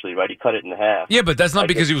substantially, right? He cut it in half. Yeah, but that's not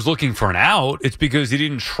because he was looking for an out. It's because he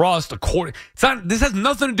didn't trust this has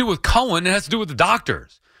nothing to do with Cohen. It has to do with the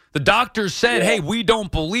doctors. The doctors said, hey, we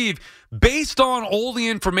don't believe, based on all the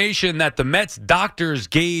information that the Mets doctors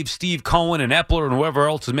gave Steve Cohen and Epler and whoever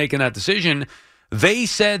else is making that decision, they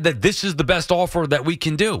said that this is the best offer that we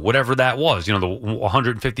can do, whatever that was, the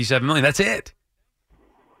 $157 million. That's it.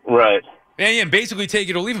 Right. Yeah, and basically take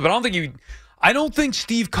it or leave it. But I don't think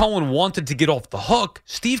Steve Cohen wanted to get off the hook.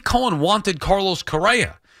 Steve Cohen wanted Carlos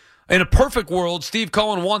Correa. In a perfect world, Steve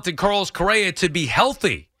Cohen wanted Carlos Correa to be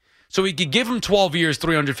healthy so he could give him 12 years,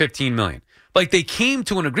 $315 million. Like, they came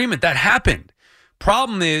to an agreement. That happened.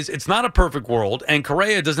 Problem is, it's not a perfect world, and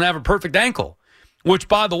Correa doesn't have a perfect ankle, which,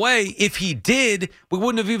 by the way, if he did, we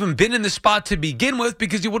wouldn't have even been in this spot to begin with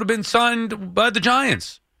because he would have been signed by the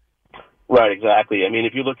Giants. Right, exactly. I mean,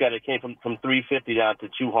 if you look at it, it came from 350 down to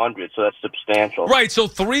 200, so that's substantial. Right, so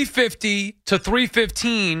 350 to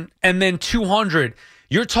 315 and then 200.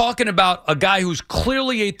 You're talking about a guy who's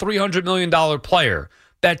clearly a $300 million player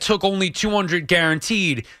that took only 200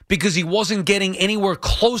 guaranteed because he wasn't getting anywhere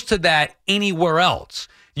close to that anywhere else.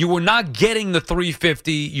 You were not getting the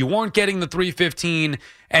 350, you weren't getting the 315,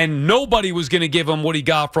 and nobody was going to give him what he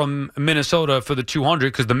got from Minnesota for the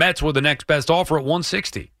 200 because the Mets were the next best offer at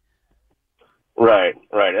 160. Right.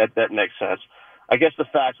 That makes sense. I guess the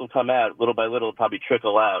facts will come out little by little, probably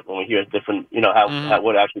trickle out when we hear different, how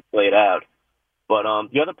what actually played out. But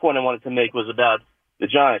the other point I wanted to make was about the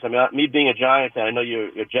Giants. I mean, me being a Giant fan, I know you're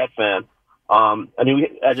a Jet fan.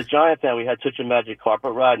 As a Giant fan, we had such a magic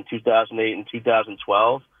carpet ride in 2008 and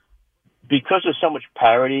 2012. Because there's so much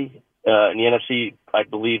parity in the NFC, I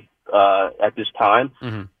believe, at this time.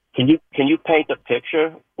 Mm-hmm. Can you paint a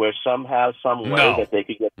picture where somehow, some way that they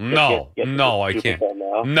could get I can't.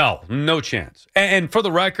 No chance. And for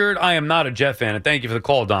the record, I am not a Jet fan, and thank you for the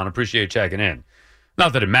call, Don. Appreciate checking in.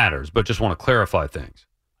 Not that it matters, but just want to clarify things.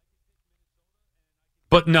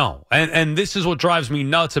 But no, and this is what drives me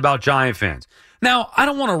nuts about Giant fans. Now, I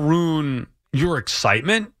don't want to ruin your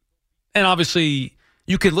excitement, and obviously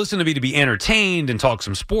you could listen to me to be entertained and talk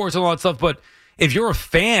some sports and all that stuff, but if you're a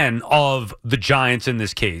fan of the Giants in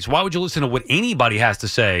this case, why would you listen to what anybody has to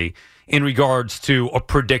say in regards to a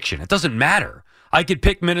prediction? It doesn't matter. I could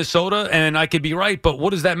pick Minnesota and I could be right, but what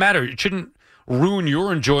does that matter? It shouldn't ruin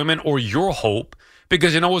your enjoyment or your hope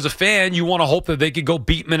because, as a fan, you want to hope that they could go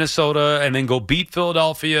beat Minnesota and then go beat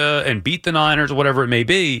Philadelphia and beat the Niners or whatever it may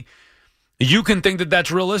be. You can think that that's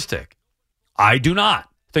realistic. I do not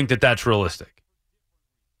think that that's realistic.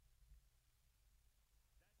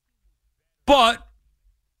 But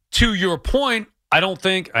to your point, I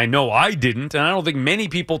know I didn't, and I don't think many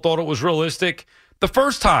people thought it was realistic the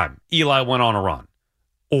first time Eli went on a run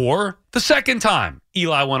or the second time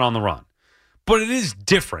Eli went on the run. But it is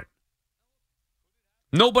different.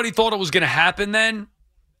 Nobody thought it was going to happen then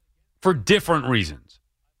for different reasons.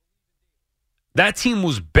 That team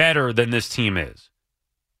was better than this team is.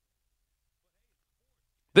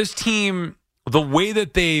 This team, the way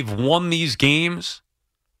that they've won these games,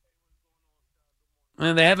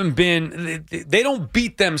 and they don't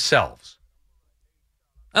beat themselves.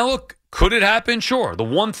 Now, look, could it happen? Sure. The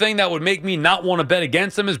one thing that would make me not want to bet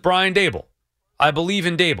against them is Brian Daboll. I believe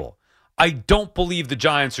in Daboll. I don't believe the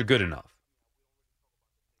Giants are good enough.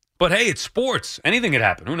 But, hey, it's sports. Anything could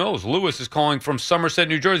happen. Who knows? Lewis is calling from Somerset,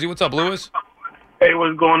 New Jersey. What's up, Lewis? Hey,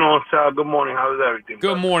 what's going on, Sal? Good morning. How's everything?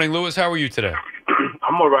 Good morning, Lewis. How are you today?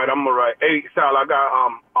 I'm all right. Hey, Sal, I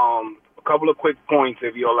got a couple of quick points,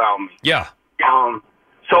 if you allow me. Yeah.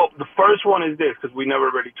 So the first one is this, because we never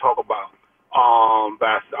really talk about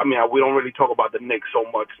we don't really talk about the Knicks so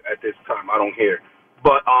much at this time. I don't hear.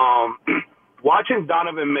 But watching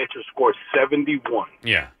Donovan Mitchell score 71.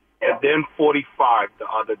 Yeah. And then 45 the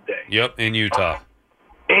other day. Yep, in Utah.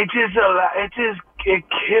 It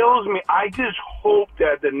kills me. I just hope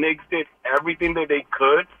that the Knicks did everything that they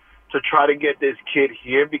could to try to get this kid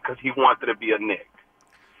here because he wanted to be a Knick.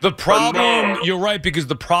 The problem, you're right, because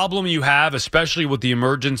the problem you have, especially with the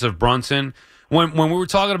emergence of Brunson, when we were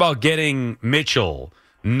talking about getting Mitchell,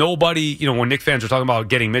 nobody, when Knicks fans were talking about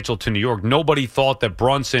getting Mitchell to New York, nobody thought that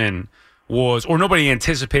Brunson was, or nobody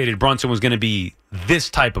anticipated Brunson was going to be this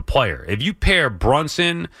type of player. If you pair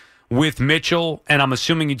Brunson with Mitchell, and I'm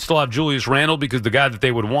assuming you'd still have Julius Randle because the guy that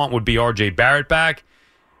they would want would be R.J. Barrett back,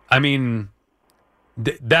 I mean,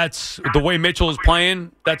 that's the way Mitchell is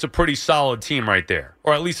playing. That's a pretty solid team right there,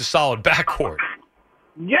 or at least a solid backcourt.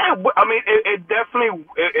 Yeah, I mean, it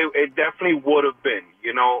definitely would have been,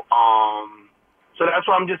 you know. So that's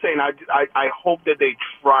why I'm just saying. I hope that they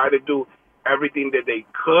try to do everything that they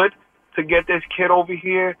could to get this kid over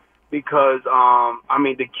here, because I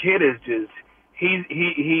mean, the kid is just he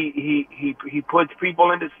puts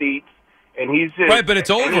people in the seats, and he's just right. But it's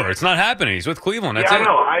over. It's not happening. He's with Cleveland. That's yeah, it.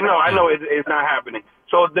 I know. It's not happening.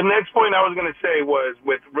 So the next point I was going to say was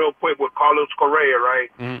with Carlos Correa, right?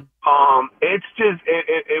 Mm-hmm. It's just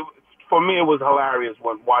it for me it was hilarious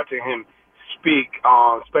when watching him speak,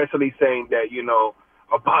 especially saying that, you know,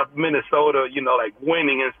 about Minnesota, you know, like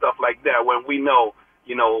winning and stuff like that, when we know,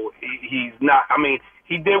 you know, he's not. I mean,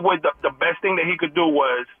 he did what the best thing that he could do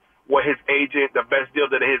was what his agent, the best deal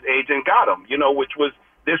that his agent got him, you know, which was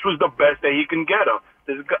this was the best that he can get him.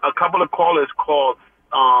 There's a couple of callers called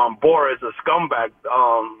Boras a scumbag.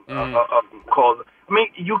 Calls. I mean,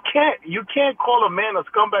 you can't call a man a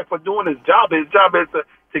scumbag for doing his job. His job is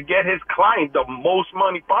to get his client the most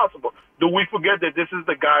money possible. Do we forget that this is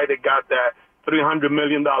the guy that got that $300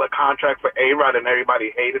 million contract for A-Rod and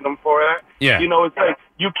everybody hated him for that? Yeah. You know, it's like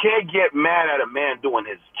you can't get mad at a man doing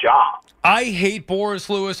his job. I hate Boris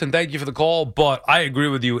Lewis, and thank you for the call, but I agree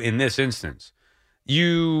with you in this instance.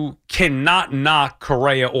 You cannot knock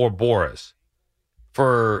Correa or Boris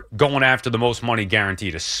for going after the most money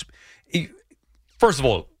guaranteed. First of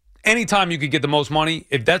all, anytime you could get the most money,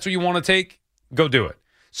 if that's what you want to take, go do it.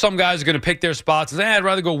 Some guys are going to pick their spots and say, I'd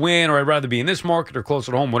rather go win, or I'd rather be in this market or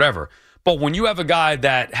closer to home, whatever. But when you have a guy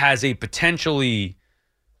that has a potentially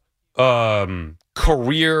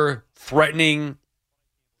career-threatening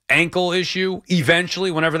ankle issue,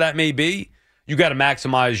 eventually, whenever that may be, you got to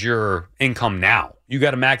maximize your income now. You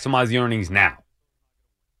got to maximize the earnings now.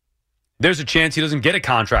 There's a chance he doesn't get a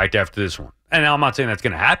contract after this one. And I'm not saying that's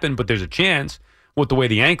going to happen, but there's a chance with the way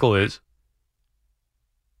the ankle is.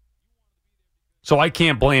 So I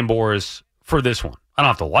can't blame Boris for this one. I don't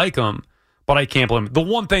have to like him, but I can't blame him. The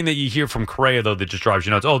one thing that you hear from Correa, though, that just drives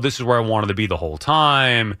you nuts, oh, this is where I wanted to be the whole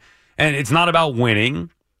time. And it's not about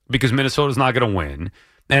winning, because Minnesota's not going to win.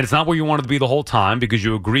 And it's not where you wanted to be the whole time, because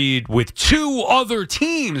you agreed with two other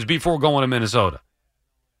teams before going to Minnesota.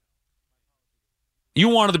 You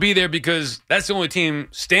wanted to be there because that's the only team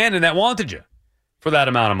standing that wanted you for that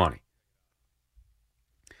amount of money.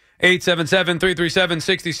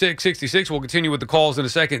 877-337-6666. We'll continue with the calls in a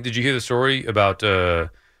second. Did you hear the story about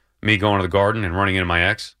me going to the Garden and running into my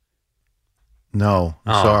ex? No,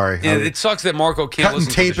 I'm sorry. Yeah, it sucks that Marco can't cutting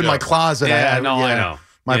listen tape to the in my show. closet. I know. My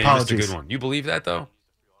apologies. apologies. That's a good one. You believe that, though?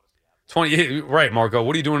 20, right, Marco.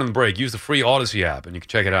 What are you doing in the break? Use the free Odyssey app, and you can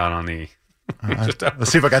check it out on the...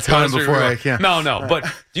 Let's see if I got time before I can. No. But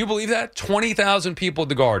do you believe that? 20,000 people at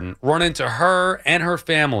the Garden run into her and her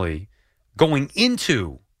family going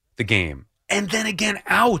into the game and then again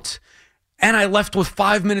out. And I left with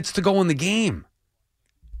 5 minutes to go in the game.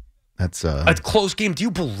 That's a close game. Do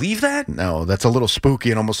you believe that? No, that's a little spooky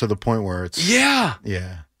and almost to the point where it's... Yeah.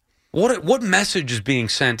 Yeah. What message is being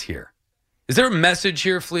sent here? Is there a message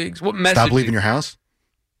here, Fleegs? What message? Stop leaving your house?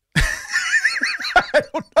 I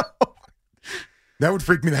don't know. That would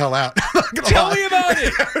freak me the hell out. Tell me about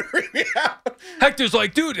it. That would freak me out. Hector's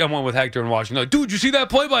like, dude, I went with Hector in Washington. Like, dude, you see that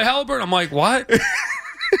play by Halliburton? I'm like, what? I'm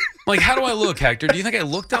like, how do I look, Hector? Do you think I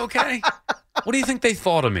looked okay? What do you think they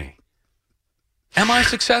thought of me? Am I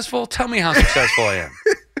successful? Tell me how successful I am.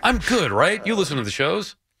 I'm good, right? You listen to the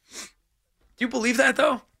shows. Do you believe that,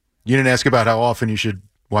 though? You didn't ask about how often you should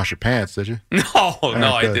wash your pants, did you? No, right,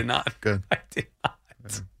 I did not. Good. I did not.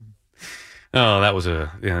 Oh, that was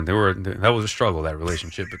a struggle, that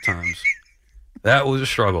relationship at times. That was a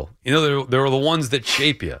struggle. You know, there were the ones that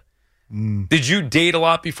shape you. Did you date a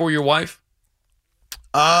lot before your wife?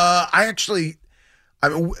 I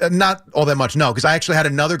mean, not all that much, no, because I actually had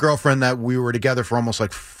another girlfriend that we were together for almost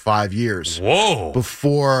like 5 years. Whoa.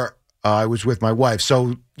 Before I was with my wife.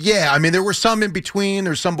 So, yeah, I mean, there were some in between,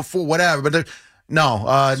 there's some before, whatever, but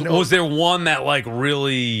no. So was there one that like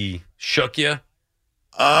really shook you?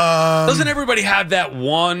 Doesn't everybody have that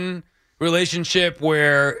one relationship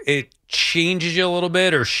where it changes you a little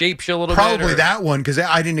bit or shapes you a little bit? Probably that one, because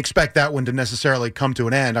I didn't expect that one to necessarily come to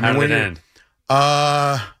an end. I mean, how did it end?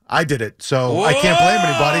 I did it, so I can't blame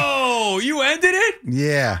anybody. Oh, you ended it?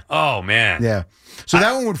 Yeah. Oh, man. Yeah. So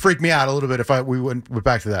that one would freak me out a little bit if we went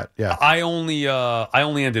back to that. Yeah. I only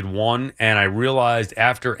ended one, and I realized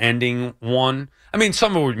after ending one, I mean,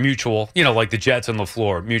 some were mutual, you know, like the Jets on the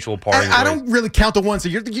floor, mutual parting. I don't really count the ones that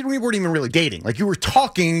you weren't even really dating. Like, you were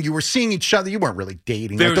talking, you were seeing each other, you weren't really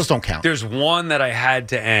dating. Like, those don't count. There's one that I had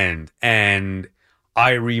to end, and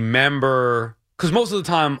I remember, because most of the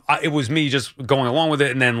time it was me just going along with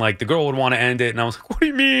it, and then like the girl would want to end it, and I was like, what do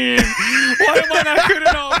you mean? Why am I not good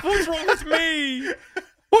enough? What's wrong with me?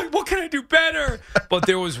 What can I do better? But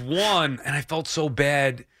there was one, and I felt so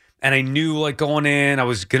bad, and I knew like going in, I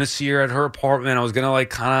was going to see her at her apartment. I was going to like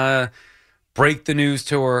kind of break the news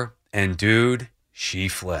to her, and dude, she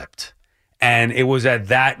flipped. And it was at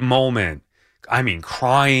that moment, I mean,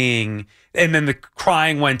 crying. And then the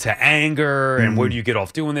crying went to anger. And where do you get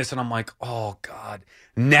off doing this? And I'm like, oh, God.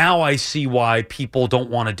 Now I see why people don't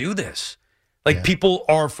want to do this. Like, people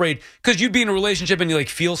are afraid. Because you'd be in a relationship and you, like,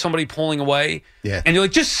 feel somebody pulling away. Yeah. And you're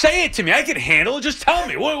like, just say it to me. I can handle it. Just tell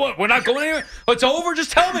me. What? We're not going anywhere? It's over?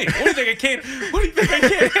 Just tell me. What do you think I can't? What do you think I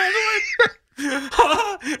can't handle it?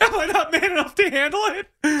 Am I not man enough to handle it?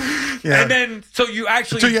 Yeah. And then, so you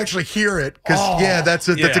actually hear it, because that's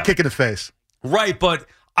a kick in the face, right? But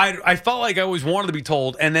I felt like I always wanted to be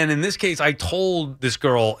told, and then in this case, I told this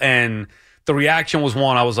girl, and the reaction was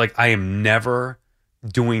one. I was like, I am never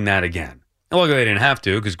doing that again. And luckily, I didn't have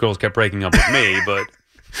to, because girls kept breaking up with me. But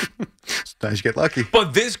sometimes you get lucky.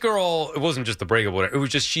 But this girl, it wasn't just the breakup. It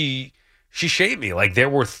was just she shaped me. Like there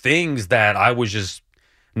were things that I was just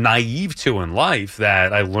naive to in life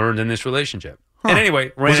that I learned in this relationship. And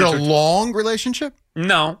anyway, was it a long relationship?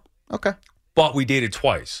 No. Okay. But we dated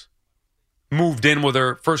twice. Moved in with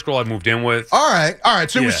her. First girl I moved in with. All right.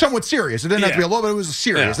 So it was somewhat serious. It didn't have to be a little bit. It was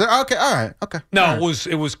serious. Yeah. Okay. All right. Okay. No,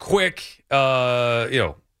 it was quick.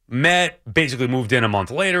 Met, basically moved in a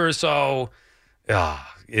month later or so.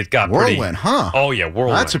 It got whirlwind, huh? Oh, yeah,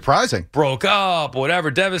 whirlwind. That's surprising. Broke up, whatever,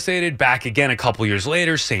 devastated. Back again a couple years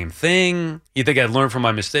later, same thing. You think I'd learn from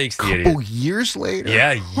my mistakes? Couple years later?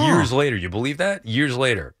 Yeah, years later. You believe that? Years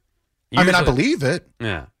later. I believe it.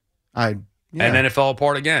 Yeah. And then it fell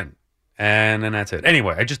apart again. And then that's it.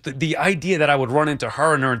 Anyway, the idea that I would run into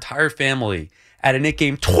her and her entire family at a Knick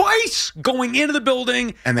game twice, going into the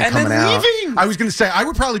building and then coming out. Leaving. I was going to say, I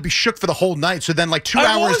would probably be shook for the whole night. So then, like 2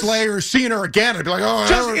 hours later, seeing her again, I'd be like,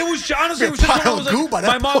 oh. It was just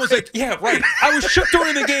my mom was like, yeah, right. I was shook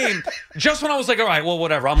during the game. Just when I was like, all right, well,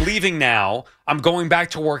 whatever. I'm leaving now. I'm going back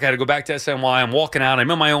to work. I had to go back to SNY. I'm walking out. I'm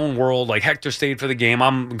in my own world. Like Hector stayed for the game.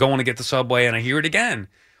 I'm going to get the subway, and I hear it again.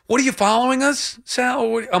 What are you following us,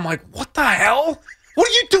 Sal? I'm like, what the hell? What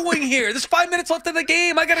are you doing here? There's 5 minutes left of the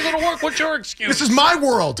game. I got to go to work. What's your excuse? This is my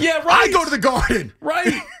world. Yeah, right. I go to the Garden.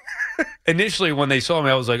 Right. Initially, when they saw me,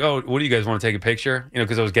 I was like, oh, what do you guys want to take a picture?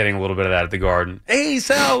 Because I was getting a little bit of that at the Garden. Hey,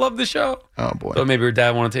 Sal, love the show. Oh, boy. So maybe her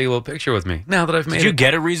dad want to take a little picture with me now that I've made it. Did you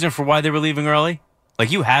get a reason for why they were leaving early?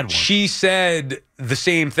 Like you had one. She said the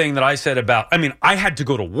same thing that I said about, I had to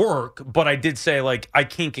go to work, but I did say, like, I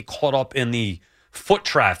can't get caught up in the foot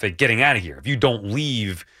traffic getting out of here. If you don't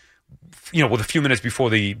leave, with a few minutes before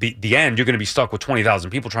the end, you're going to be stuck with 20,000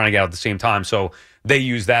 people trying to get out at the same time. So they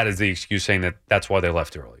use that as the excuse, saying that that's why they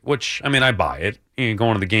left early, which, I buy it.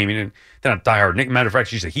 Going to the game, they're not diehard. Matter of fact,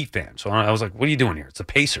 she's a Heat fan. So I was like, what are you doing here? It's the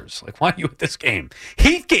Pacers. Like, why are you at this game?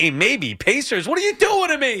 Heat game, maybe. Pacers, what are you doing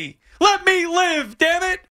to me? Let me live, damn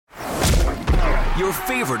it. Your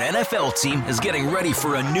favorite NFL team is getting ready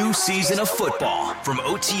for a new season of football. From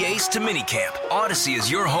OTAs to minicamp, Odyssey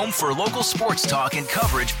is your home for local sports talk and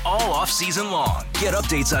coverage all off-season long. Get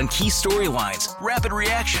updates on key storylines, rapid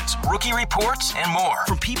reactions, rookie reports, and more.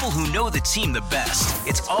 From people who know the team the best,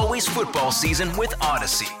 it's always football season with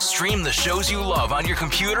Odyssey. Stream the shows you love on your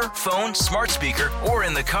computer, phone, smart speaker, or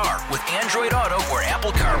in the car with Android Auto or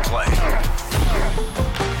Apple CarPlay.